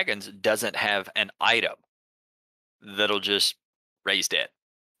Dungeons and Dragons doesn't have an item that'll just raise dead.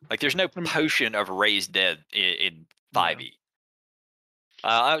 Like there's no I mean, potion of raised dead in yeah. 5e.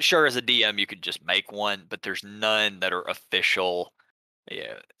 I'm sure as a DM you could just make one, but there's none that are official.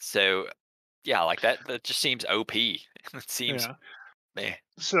 Yeah. So yeah, like that just seems OP. It seems Yeah. meh.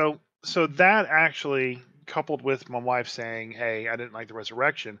 So that actually coupled with my wife saying, "Hey, I didn't like the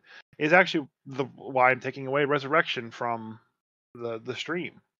resurrection," is actually the why I'm taking away resurrection from the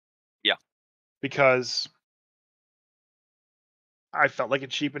stream Yeah. because I felt like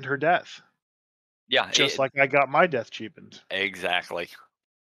it cheapened her death, Yeah, just like I got my death cheapened. exactly.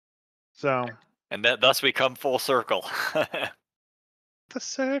 So And that thus we come full circle. the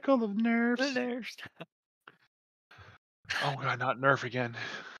circle of nerfs. There's- Oh god, not nerf again.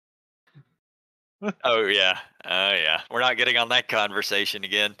 Oh yeah. Oh yeah. We're not getting on that conversation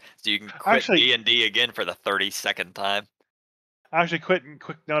again. So you can quit Actually, D&D again for the 32nd time. quick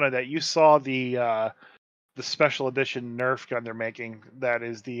note on that. You saw the special edition Nerf gun they're making. That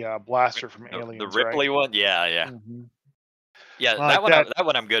is the blaster from The Aliens, right? Ripley one? Yeah, yeah. Hmm. Yeah, Like that. that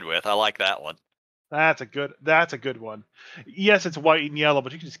one I'm good with. I like that one. That's a good one. Yes, it's white and yellow,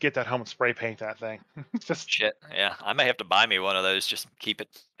 but you can just get that home and spray paint that thing. Just Shit. Yeah, I may have to buy me one of those, just keep it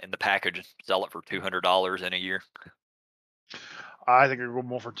in the package and sell it for $200 in a year. I think it'll go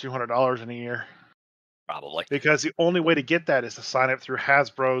more for $200 in a year Probably. because the only way to get that is to sign up through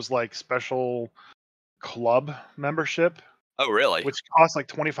Hasbro's like special club membership, Oh, really? which costs like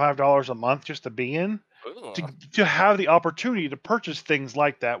 $25 a month just to be in to Ooh. to have the opportunity to purchase things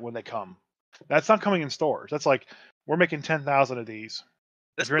like that when they come. That's not coming in stores. That's like we're making 10,000 of these.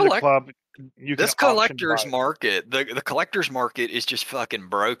 If This you're in the collect club, you can this option to buy collector's it. market, the collector's market is just fucking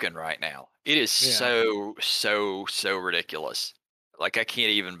broken right now. It is Yeah. so ridiculous. Like I can't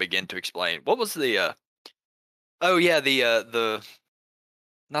even begin to explain. What was the oh yeah, the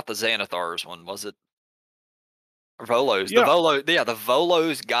not the Xanathars one, was it? Volos. The Yeah. Volo, yeah, the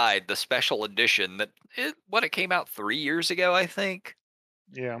Volos guide, the special edition it came out 3 years ago, I think.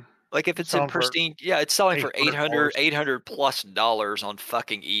 Yeah. Like if it's in Selling for pristine, yeah, it's selling for 800 $800. plus dollars on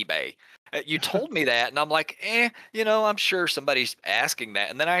fucking eBay. You told me that and I'm like, I'm sure somebody's asking that.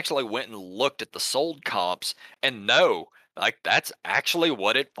 And then I actually went and looked at the sold comps and no, like that's actually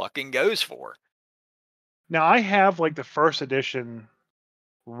what it fucking goes for. Now I have like the first edition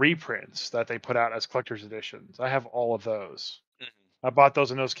reprints that they put out as collector's editions. I have all of those. Mhm. I bought those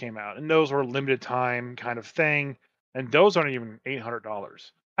when those came out, and those were a limited time kind of thing, and those aren't even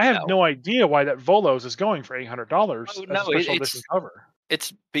 $800. I have No. no idea why that Volos is going for $800 Oh, as a no, special edition cover.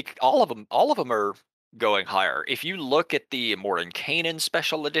 all of them are going higher. If you look at the Morton Kanan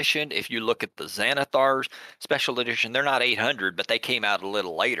special edition, if you look at the Xanathar's special edition, they're not 800, but they came out a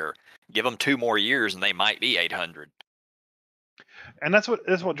little later. Give them 2 more years and they might be 800. And that's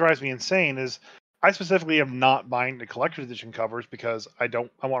what drives me insane is I specifically am not buying the collector's edition covers because I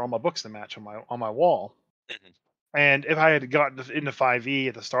want all my books to match on my wall. Mhm. And if I had gotten into 5e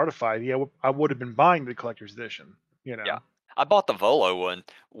at the start of 5e, I would have been buying the collector's edition. You Yeah. know, I bought the Volo one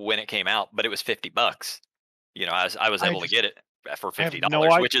when it came out, but it was $50. I was I able to just get it for I have no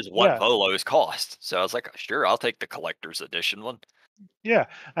 $50, idea. which is what Yeah, Volos cost. So I was like, sure, I'll take the collector's edition one. yeah,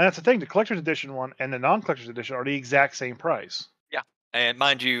 and that's the thing. The collector's edition one and the non-collector's edition are the exact same price. Yeah. And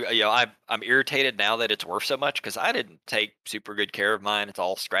mind you, I'm irritated now that it's worth so much because I didn't take super good care of mine. It's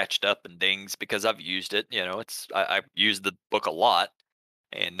all scratched up and dings because I've used it. I've used the book a lot,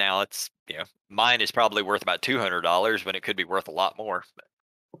 and now mine is probably worth about $200 when it could be worth a lot more.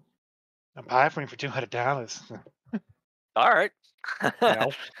 But, I'm buying for me for $200. all right.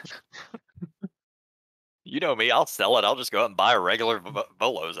 No, You know me, I'll sell it. I'll just go out and buy a regular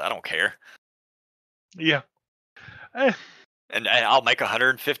Volos. I don't care. yeah. Eh, And I'll make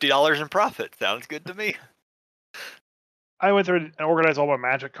 $150 in profit. Sounds good to me. I went through and organized all my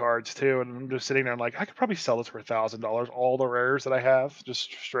Magic cards too, and I'm just sitting there and like I could probably sell this for $1,000. All the rares that I have,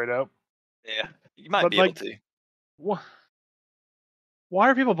 just straight up. Yeah, you might But be able like, to. wh- why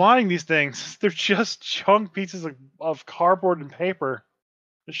are people buying these things? They're just chunk pieces of cardboard and paper.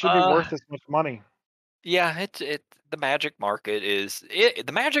 It should be Uh, worth this much money. yeah, the magic market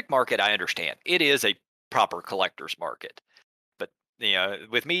the magic market. I understand it is a proper collector's market, but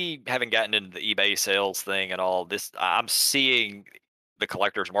with me having gotten into the eBay sales thing and all this, I'm seeing the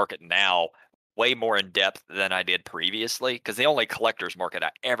collector's market now way more in depth than I did previously. Because the only collector's market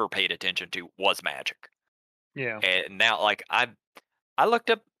I ever paid attention to was magic, Yeah. and now like I looked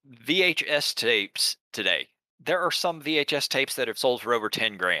up VHS tapes today. There are some VHS tapes that have sold for over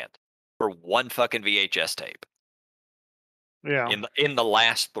 10 grand for one fucking VHS tape Yeah. in the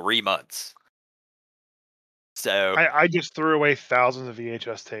last 3 months. So, I just threw away thousands of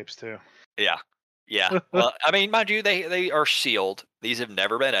VHS tapes too. yeah. Yeah. Well, I mean, mind you, they are sealed. These have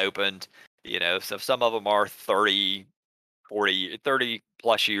never been opened, so some of them are 30, 40, 30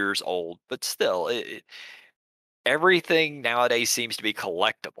 plus years old, but still everything nowadays seems to be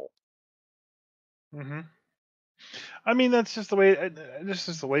collectible. Hmm. I mean, that's just the way. This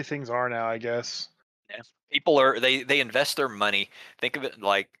is the way things are now, I guess. Yeah. People they invest their money. Think of it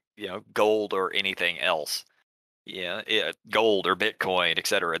like, gold or anything else. Yeah, gold or Bitcoin,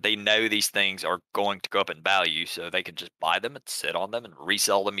 etc. They know these things are going to go up in value, so they can just buy them and sit on them and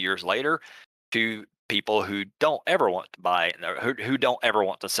resell them years later to people who don't ever want to buy or who don't ever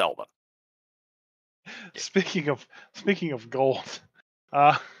want to sell them. Yeah. Speaking of gold,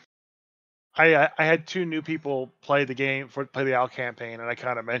 uh, I had two new people play the Owl campaign, and I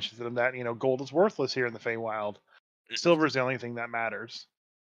kind of mentioned to them that gold is worthless here in the Feywild. Mhm. Silver is the only thing that matters.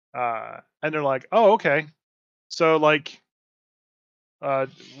 And they're like, "Oh, okay. So like, uh,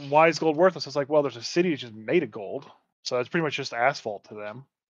 why is gold worthless?" It's like, well, there's a city that's just made of gold, so it's pretty much just asphalt to them.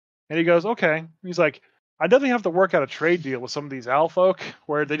 And he goes, "Okay." He's like, "I definitely have to work out a trade deal with some of these Owl folk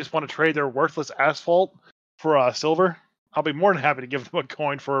where they just want to trade their worthless asphalt for silver. I'll be more than happy to give them a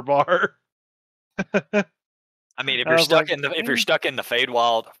coin for a bar." I mean, if I you're was like, stuck in the if you're "Eh." stuck in the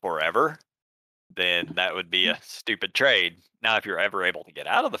Feywild forever, then that would be a stupid trade. Now, if you're ever able to get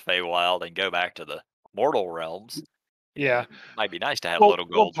out of the Feywild and go back to the mortal realms, Yeah. it might be nice to have a Well, little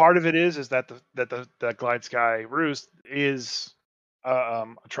well, gold. part of it is that the Glide Sky Roost is a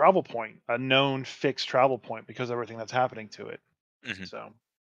travel point, a known fixed travel point because of everything that's happening to it. Mhm. So,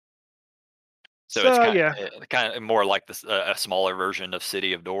 So it's so yeah, kind of more like this a smaller version of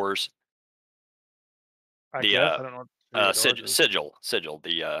City of Doors. I The guess I don't know what City of Doors is. sigil.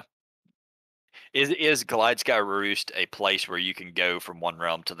 The is Glide Sky Roost a place where you can go from one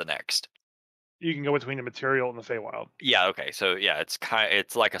realm to the next? You can go between the material and the Feywild. Yeah. Okay. So yeah,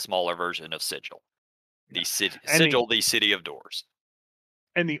 it's like a smaller version of Sigil. Yeah, and Sigil, the City of Doors.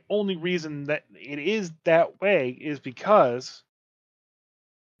 the only reason that it is that way is because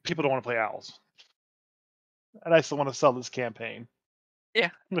people don't want to play owls, and I still want to sell this campaign. Yeah.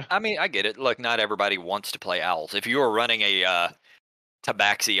 I mean, I get it. Look, not everybody wants to play owls. If you were running a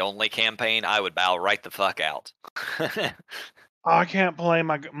Tabaxi only campaign, I would bow right the fuck out. I can't play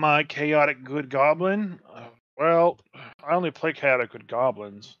my chaotic good goblin. Well, I only play chaotic with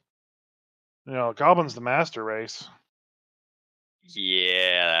goblins. Goblins the master race.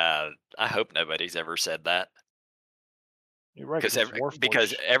 Yeah, I hope nobody's ever said that You're right, because because it's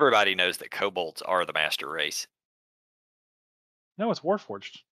because Warforged. everybody knows that kobolds are the master race. No, it's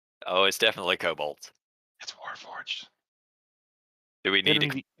Warforged. Oh, it's definitely kobolds. It's Warforged. Do we They need don't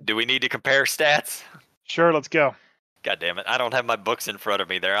to need do we need to compare stats? Sure, let's go. God damn it! I don't have my books in front of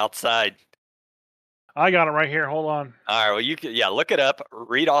me; they're outside. I got them right here. Hold on. All right, well you can look it up,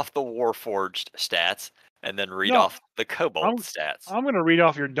 read off the Warforged stats, and then read No, off the kobold I'm stats. I'm gonna read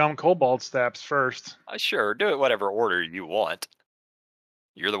off your dumb Kolbold stats first. Sure, do it whatever order you want.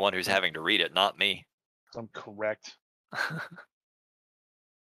 You're the one who's having to read it, not me. I'm correct.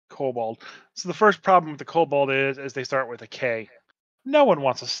 Kolbold. So the first problem with the Kolbold is they start with a K. No one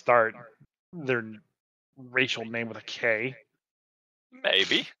wants to start their racial name with a K.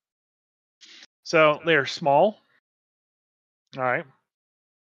 Maybe. So they are small. All right.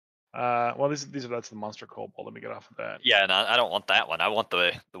 Well, that's the monster Kolbold. Let me get off of that. Yeah, and I don't want that one. I want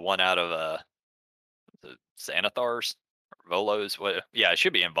the one out of the Xanathars or Volos. What? Yeah, it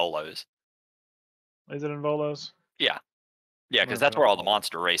should be in Volos. Is it in Volos? Yeah, yeah, I'm because gonna put that's it on where all the Volos.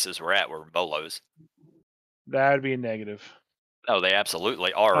 monster races were at. Were Volos. That would be a negative. Oh, they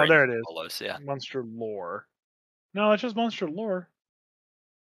absolutely are Oh, in there it is. Volos. Yeah, Monster lore. No, it's just monster lore.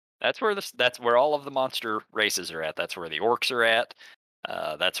 that's where all of the monster races are at. That's where the orcs are at.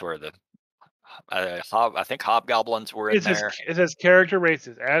 That's where the I think hobgoblins were in there. It says character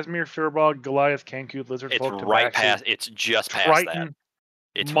races: Asmir, Firbolg, Goliath, Kenku, Lizard It's Folk, right Tabaxi, past. It's just past that. Triton,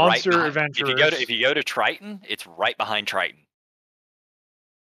 It's right Monster behind. Adventurers. If you go to Triton, it's right behind Triton.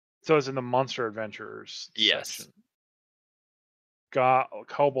 So it's in the Monster Adventurers Yes. section.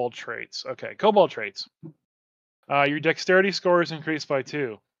 Kobold traits. Okay, Kobold traits. Your dexterity score is increased by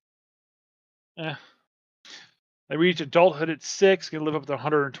 2. They reach adulthood at 6, can live up to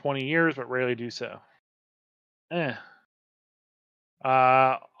 120 years, but rarely do so.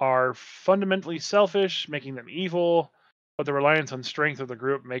 Are fundamentally selfish, making them evil, but the reliance on strength of the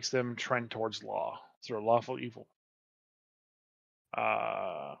group makes them trend towards law. So they're lawful evil.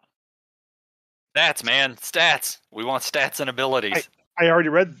 Stats, man. Stats. We want stats and abilities. I already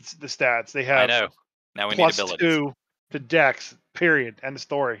read the stats. They I have know. Now we need abilities. +2 to Dex. Period. End of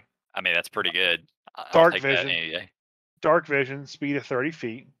story. I mean, that's pretty good. I'll Dark take that vision. any day. Dark vision. Speed of 30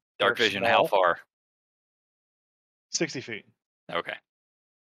 feet. Dark They're vision, how small, far? 60 feet. Okay.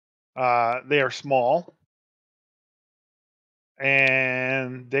 They are small,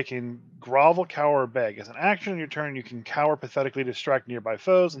 and they can grovel, cower, or beg. As an action on your turn, you can cower pathetically to distract nearby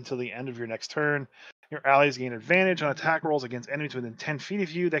foes until the end of your next turn. Your allies gain advantage on attack rolls against enemies within 10 feet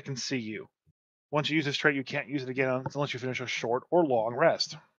of you that can see you. Once you use this trait, you can't use it again unless you finish a short or long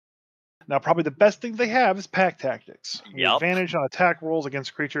rest. Now, probably the best thing they have is pack tactics. You have Yep. advantage on attack rolls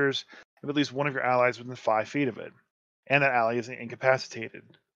against creatures if at least one of your allies within 5 feet of it, and that ally is incapacitated.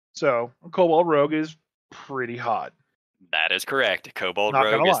 So, a Kobold Rogue is pretty hot. That is correct. Kobold Not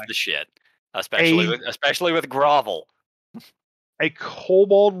gonna Rogue is lie. the shit. Especially with grovel. A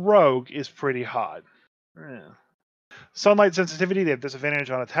Kobold Rogue is pretty hot. Yeah. Sunlight sensitivity, they have disadvantage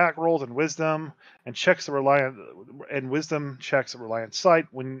on attack rolls and wisdom, and wisdom checks that rely on sight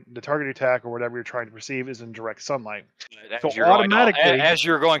when the target attack or whatever you're trying to perceive is in direct sunlight. So automatically, As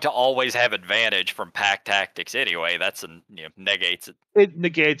you're going to always have advantage from pack tactics anyway, that's negates it. it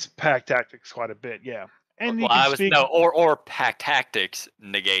negates pack tactics quite a bit, yeah. And you Well, can speak or pack tactics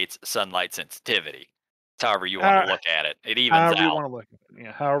negates sunlight sensitivity. It's however you want to look at it. It evens however you out. want to look at it.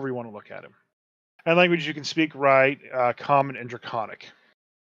 Yeah, however you want to look at it. And language you can speak right, common and draconic.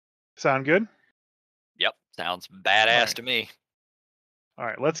 Sound good? Yep, sounds badass to me. All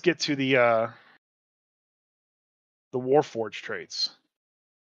right, let's get to the Warforged traits.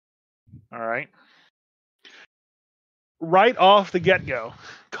 All right. Right off the get-go,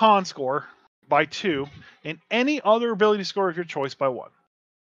 con score by 2, and any other ability score of your choice by 1.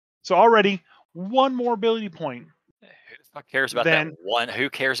 So already one more ability point. Who the fuck cares about that one? Who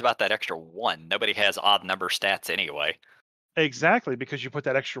cares about that extra 1? Nobody has odd number stats anyway. Exactly, because you put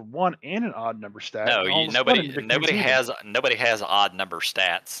that extra 1 in an odd number stat. No, nobody has odd number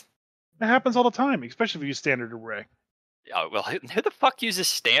stats. It happens all the time, especially if you use standard array. Oh, well, who the fuck uses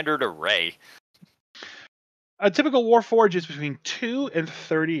standard array? A typical Warforged is between 2 and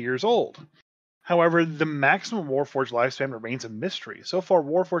 30 years old. However, the maximum Warforged lifespan remains a mystery. So far,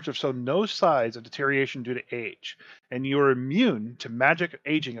 Warforged have shown no signs of deterioration due to age, and you are immune to magic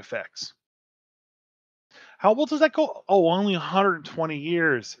aging effects. How old does that go? Oh, only 120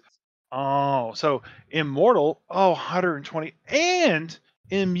 years. Oh, so immortal, 120, and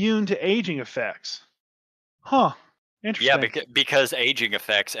immune to aging effects. Huh. Yeah, Interesting. because aging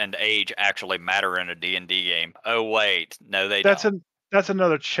effects and age actually matter in a D&D game. Oh wait, no they That's don't. an that's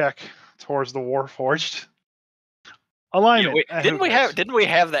another check towards the Warforged. Yeah, Alignment. Who cares? didn't we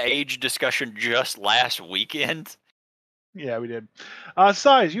have the age discussion just last weekend? Yeah, we did.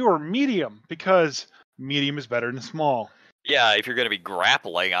 Size, you are medium because medium is better than small. Yeah, if you're going to be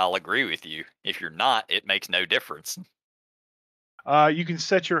grappling, I'll agree with you. If you're not, it makes no difference. You can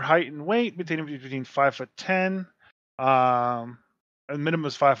set your height and weight between 5'10". And minimum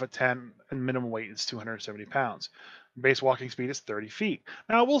is 5'10", and minimum weight is 270 pounds. Base walking speed is 30 feet.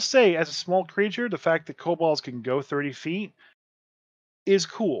 Now, I will say, as a small creature, the fact that kobolds can go 30 feet is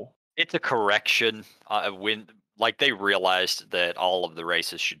cool. It's a correction when like they realized that all of the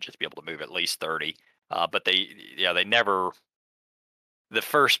races should just be able to move at least 30. But they never the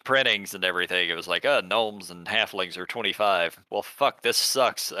first printings and everything, it was like, gnomes and halflings are 25. Well, fuck, this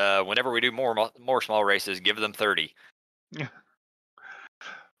sucks. Whenever we do more small races, give them 30.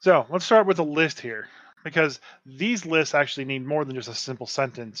 So let's start with a list here, because these lists actually need more than just a simple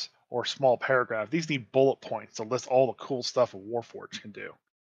sentence or small paragraph. These need bullet points to list all the cool stuff a Warforged can do.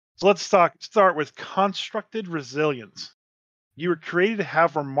 So let's start with constructed resilience. You were created to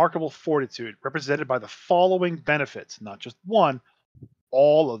have remarkable fortitude, represented by the following benefits, not just one,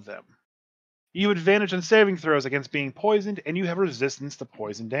 all of them. You have advantage on saving throws against being poisoned, and you have resistance to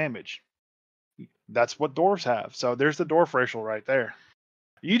poison damage. That's what dwarves have. So there's the dwarf racial right there.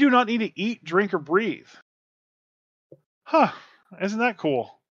 You do not need to eat, drink, or breathe. Huh, isn't that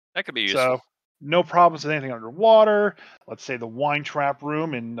cool? That could be useful. So, no problems with anything underwater. Let's say the wine trap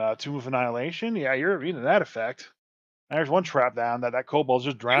room in Tomb of Annihilation. Yeah, you're immune to that effect. There's one trap down that kobold's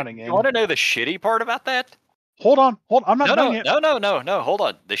just drowning You in. want to know the shitty part about that? Hold on. I'm not done yet. No. Hold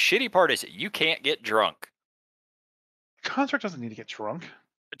on. The shitty part is you can't get drunk. Construct doesn't need to get drunk.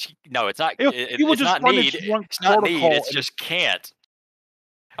 No, it's not. He will It's just not run need. its drunk It's not protocol. need. It's just can't.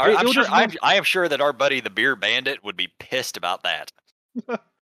 I am sure that our buddy the beer bandit would be pissed about that.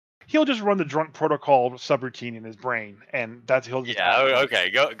 He'll just run the drunk protocol subroutine in his brain, and he'll just. Yeah. Okay.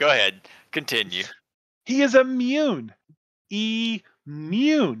 Go ahead. Continue. He is immune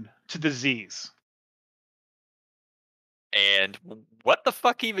to disease. And what the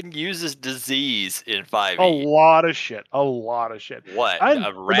fuck even uses disease in 5e? A lot of shit. What?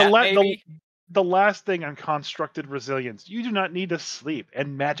 A rat, maybe? The last thing on constructed resilience, you do not need to sleep,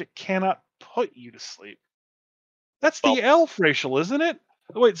 and magic cannot put you to sleep. That's the elf racial, isn't it?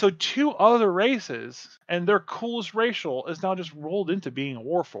 Wait, so 2 other races, and their coolest racial is now just rolled into being a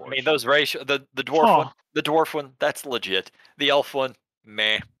Warforged. I mean, those racial, the dwarf one, that's legit. The elf one,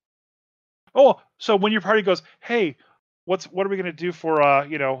 meh. Oh, so when your party goes, hey, what are we gonna do for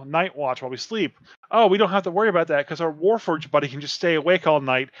night watch while we sleep? Oh, we don't have to worry about that because our Warforged buddy can just stay awake all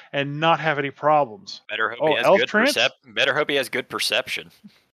night and not have any problems. Better hope he has good perception.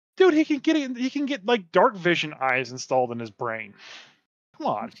 Dude, he can get like dark vision eyes installed in his brain. Come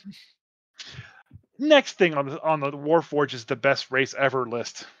on. Next thing on the Warforged is the best race ever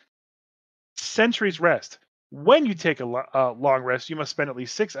list. Centuries Rest. When you take a long rest, you must spend at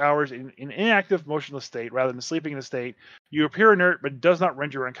least 6 hours in an inactive, motionless state rather than sleeping in a state. You appear inert, but does not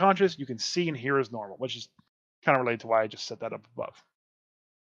render you unconscious. You can see and hear as normal, which is kind of related to why I just set that up above.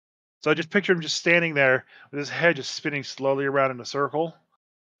 So I just picture him just standing there with his head just spinning slowly around in a circle.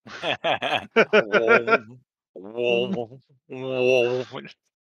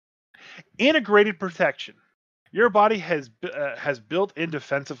 Integrated protection. Your body has built-in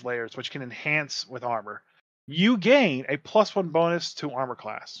defensive layers which can enhance with armor. You gain a +1 bonus to armor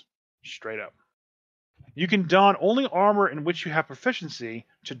class. Straight up. You can don only armor in which you have proficiency.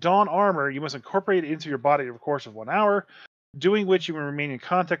 To don armor, you must incorporate it into your body over the course of 1 hour, doing which you will remain in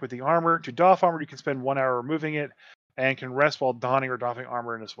contact with the armor. To doff armor, you can spend 1 hour removing it, and can rest while donning or doffing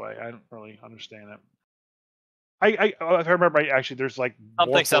armor in this way. I don't really understand that. If I remember right, actually, there's like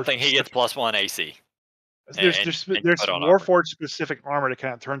something. He gets +1 AC. There's Warforged specific armor that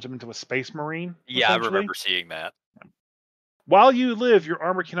kind of turns him into a space marine. Yeah, I remember seeing that. While you live, your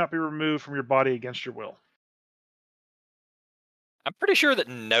armor cannot be removed from your body against your will. I'm pretty sure that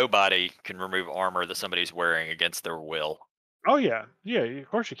nobody can remove armor that somebody's wearing against their will. Oh yeah, of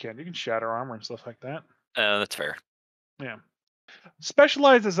course you can. You can shatter armor and stuff like that. That's fair. Yeah.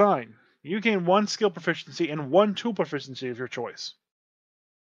 Specialized design. You gain 1 skill proficiency and 1 tool proficiency of your choice.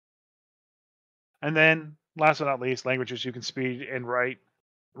 And then, last but not least, languages you can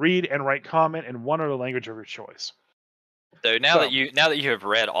read and write comment in one other language of your choice. So now that you have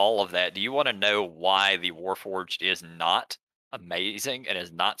read all of that, do you want to know why the Warforged is not amazing and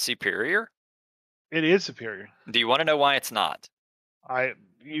is not superior? It is superior. Do you want to know why it's not?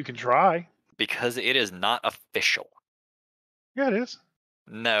 You can try. because it is not official. Yeah, it is.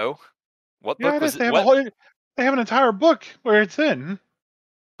 No. What Yeah, book it is. was it? They have a What? whole. They have an entire book where it's in.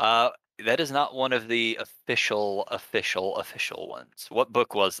 That is not one of the official ones. What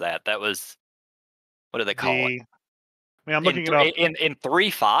book was that? That was, what do they call it? The. I mean, I'm looking it up. In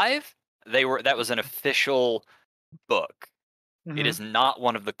 3.5, that was an official book. It Hmm. is not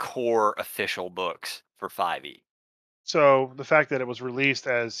one of the core official books for 5e. So the fact that it was released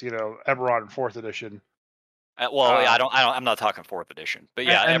as Eberron in fourth edition, Well, yeah, um, I'm not talking fourth edition, but and,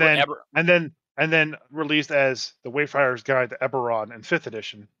 yeah, and then and then and then released as the Wayfarer's Guide to Eberron in fifth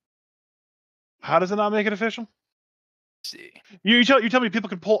edition. How does it not make it official? see. You tell me people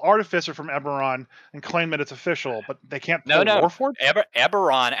can pull Artificer from Eberron and claim that it's official, but they can't No, pull no. Warforged?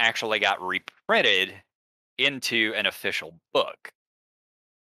 Eberron actually got reprinted into an official book.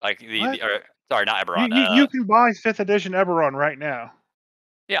 Like What? sorry, not You, Eberron. you you can buy fifth edition Eberron right now.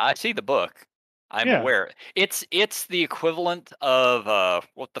 Yeah, I see the book. I'm Yeah. aware. It's the equivalent of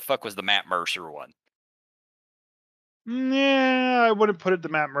what the fuck was the Matt Mercer one? Yeah, I wouldn't put it to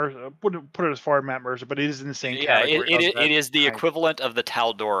Matt Mercer. Wouldn't put it as far as Matt Mercer, but it is in the same Yeah, category of that it is the type. equivalent of the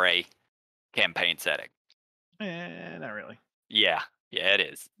Taldore campaign setting. Not really. Yeah, yeah, it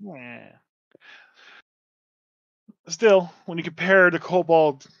is. Yeah. Still, when you compare the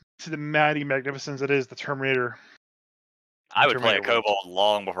Kolbold to the mighty magnificence that is the Terminator, I would play a Terminator wins. Kobold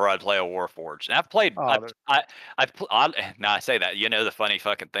long before I'd play a Warforged. And I've played. Oh, Now I say that. You know, the funny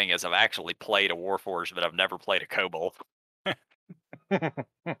fucking thing is, I've actually played a Warforged, but I've never played a Kobold. hey,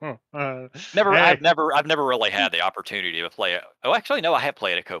 I've never really had the opportunity to play it. Oh, actually, no, I have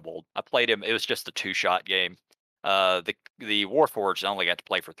played a Kobold. I played him. It was just a 2-shot game. The Warforged, I only got to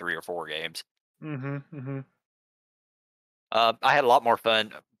play for 3 or 4 games. mm-hmm. I had a lot more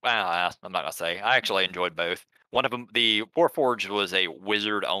fun. Well, I'm not gonna say. I actually enjoyed both. One of them, the Warforged, was a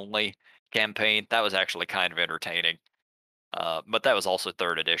wizard only campaign. That was actually kind of entertaining. But that was also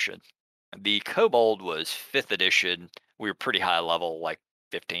third edition. The Kobold was fifth edition. We were pretty high level, like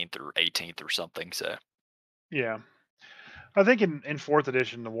 15th or 18th or something. So Yeah. I think in fourth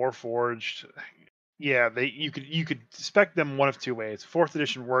edition, the Warforged, yeah, you could spec them one of two ways. Fourth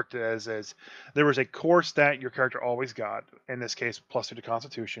edition worked as there was a core stat your character always got, in this case +2 to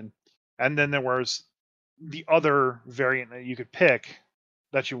Constitution, and then there was the other variant that you could pick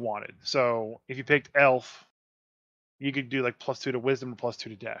that you wanted. So if you picked Elf, you could do like +2 to Wisdom or +2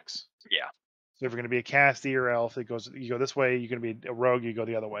 to Dex. yeah, So if you're going to be a Casty or Elf, you go this way. You're going to be a Rogue, you go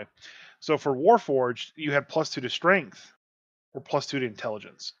the other way. So for Warforged, you had +2 to Strength or +2 to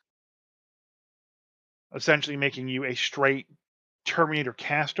Intelligence, essentially making you a straight Terminator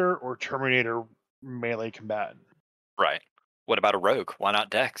caster or Terminator melee combatant. right. What about a rogue? Why not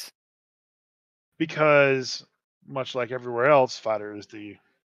Dex? Because much like everywhere else, fighter is the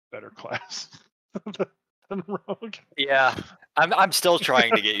better class than rogue. Yeah, I'm still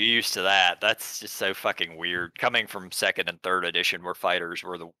trying to get used to that. That's just so fucking weird. Coming from second and third edition, where fighters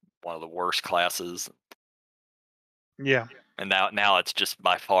were the one of the worst classes, Yeah, and now it's just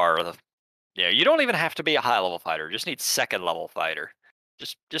by far the. Yeah, you don't even have to be a high level fighter. You just need second level fighter.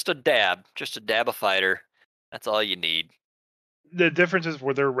 Just just a dab of fighter. That's all you need. the differences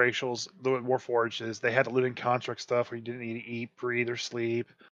were their racials. The Warforged is they had the living construct stuff where you didn't need to eat, breathe, or sleep.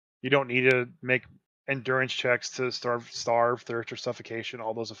 You don't need to make endurance checks to starve, thirst, or suffocation.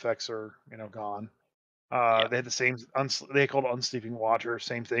 All those effects are gone. Yeah. They had the same they called it unsleeping water,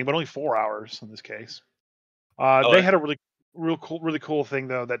 same thing, but only 4 hours in this case. Oh, They had a really cool thing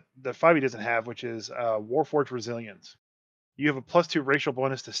though that 5e doesn't have, which is Warforged Resilience. You have a +2 racial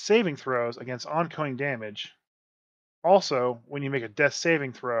bonus to saving throws against ongoing damage. Also, when you make a death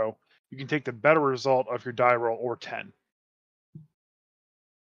saving throw, you can take the better result of your die roll or 10.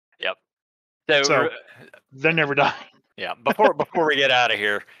 yep. So So they never die. yeah, before we get out of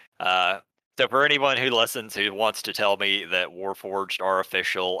here, uh, so for anyone who listens who wants to tell me that Warforged are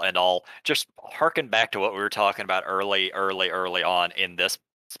official and all, just harken back to what we were talking about early on in this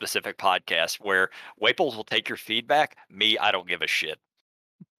specific podcast, where Waples will take your feedback. Me, I don't give a shit.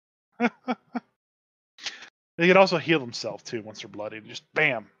 They can also heal themselves too once they're bloodied. Just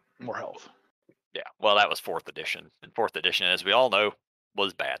bam, more health. Yeah, well, that was fourth edition, and fourth edition, as we all know,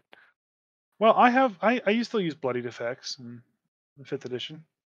 was bad. Well, I still use bloodied effects in the fifth edition.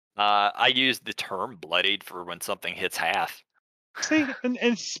 I use the term bloodied for when something hits half. See, and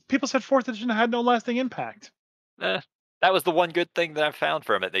people said fourth edition had no lasting impact. That was the one good thing that I found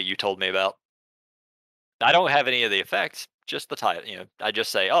from it that you told me about. I don't have any of the effects, just the title. I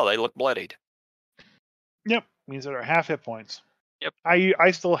just say, oh, they look bloodied. Yep, means that are half hit points. Yep.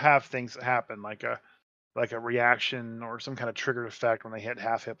 I still have things that happen like like a reaction or some kind of triggered effect when they hit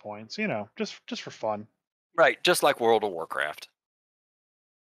half hit points. You know, just for fun. Right, just like World of Warcraft.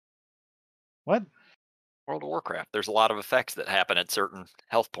 What? World of Warcraft, there's a lot of effects that happen at certain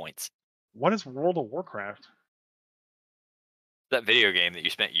health points. What is World of Warcraft? That video game that you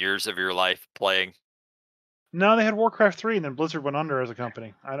spent years of your life playing. No, they had Warcraft 3 and then Blizzard went under as a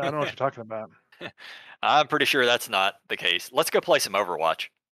company. I don't know what you're talking about. I'm pretty sure that's not the case. Let's go play some Overwatch.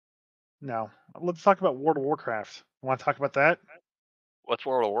 No. Let's talk about World of Warcraft. Want to talk about that? What's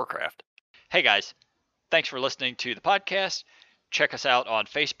World of Warcraft? Hey guys, thanks for listening to the podcast. Check us out on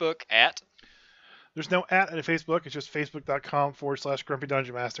Facebook at. There's no at in Facebook. It's just facebook.com/Grumpy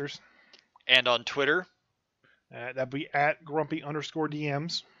Dungeon Masters. And on Twitter. That'd be at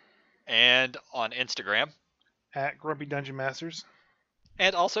Grumpy_DMs. And on Instagram. At Grumpy Dungeon Masters.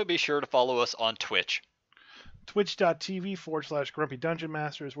 And also be sure to follow us on Twitch. Twitch.tv/Grumpy Dungeon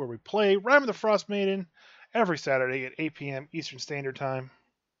Masters, where we play Rime of the Frost Maiden every Saturday at 8 p.m. Eastern Standard Time.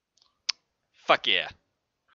 Fuck yeah.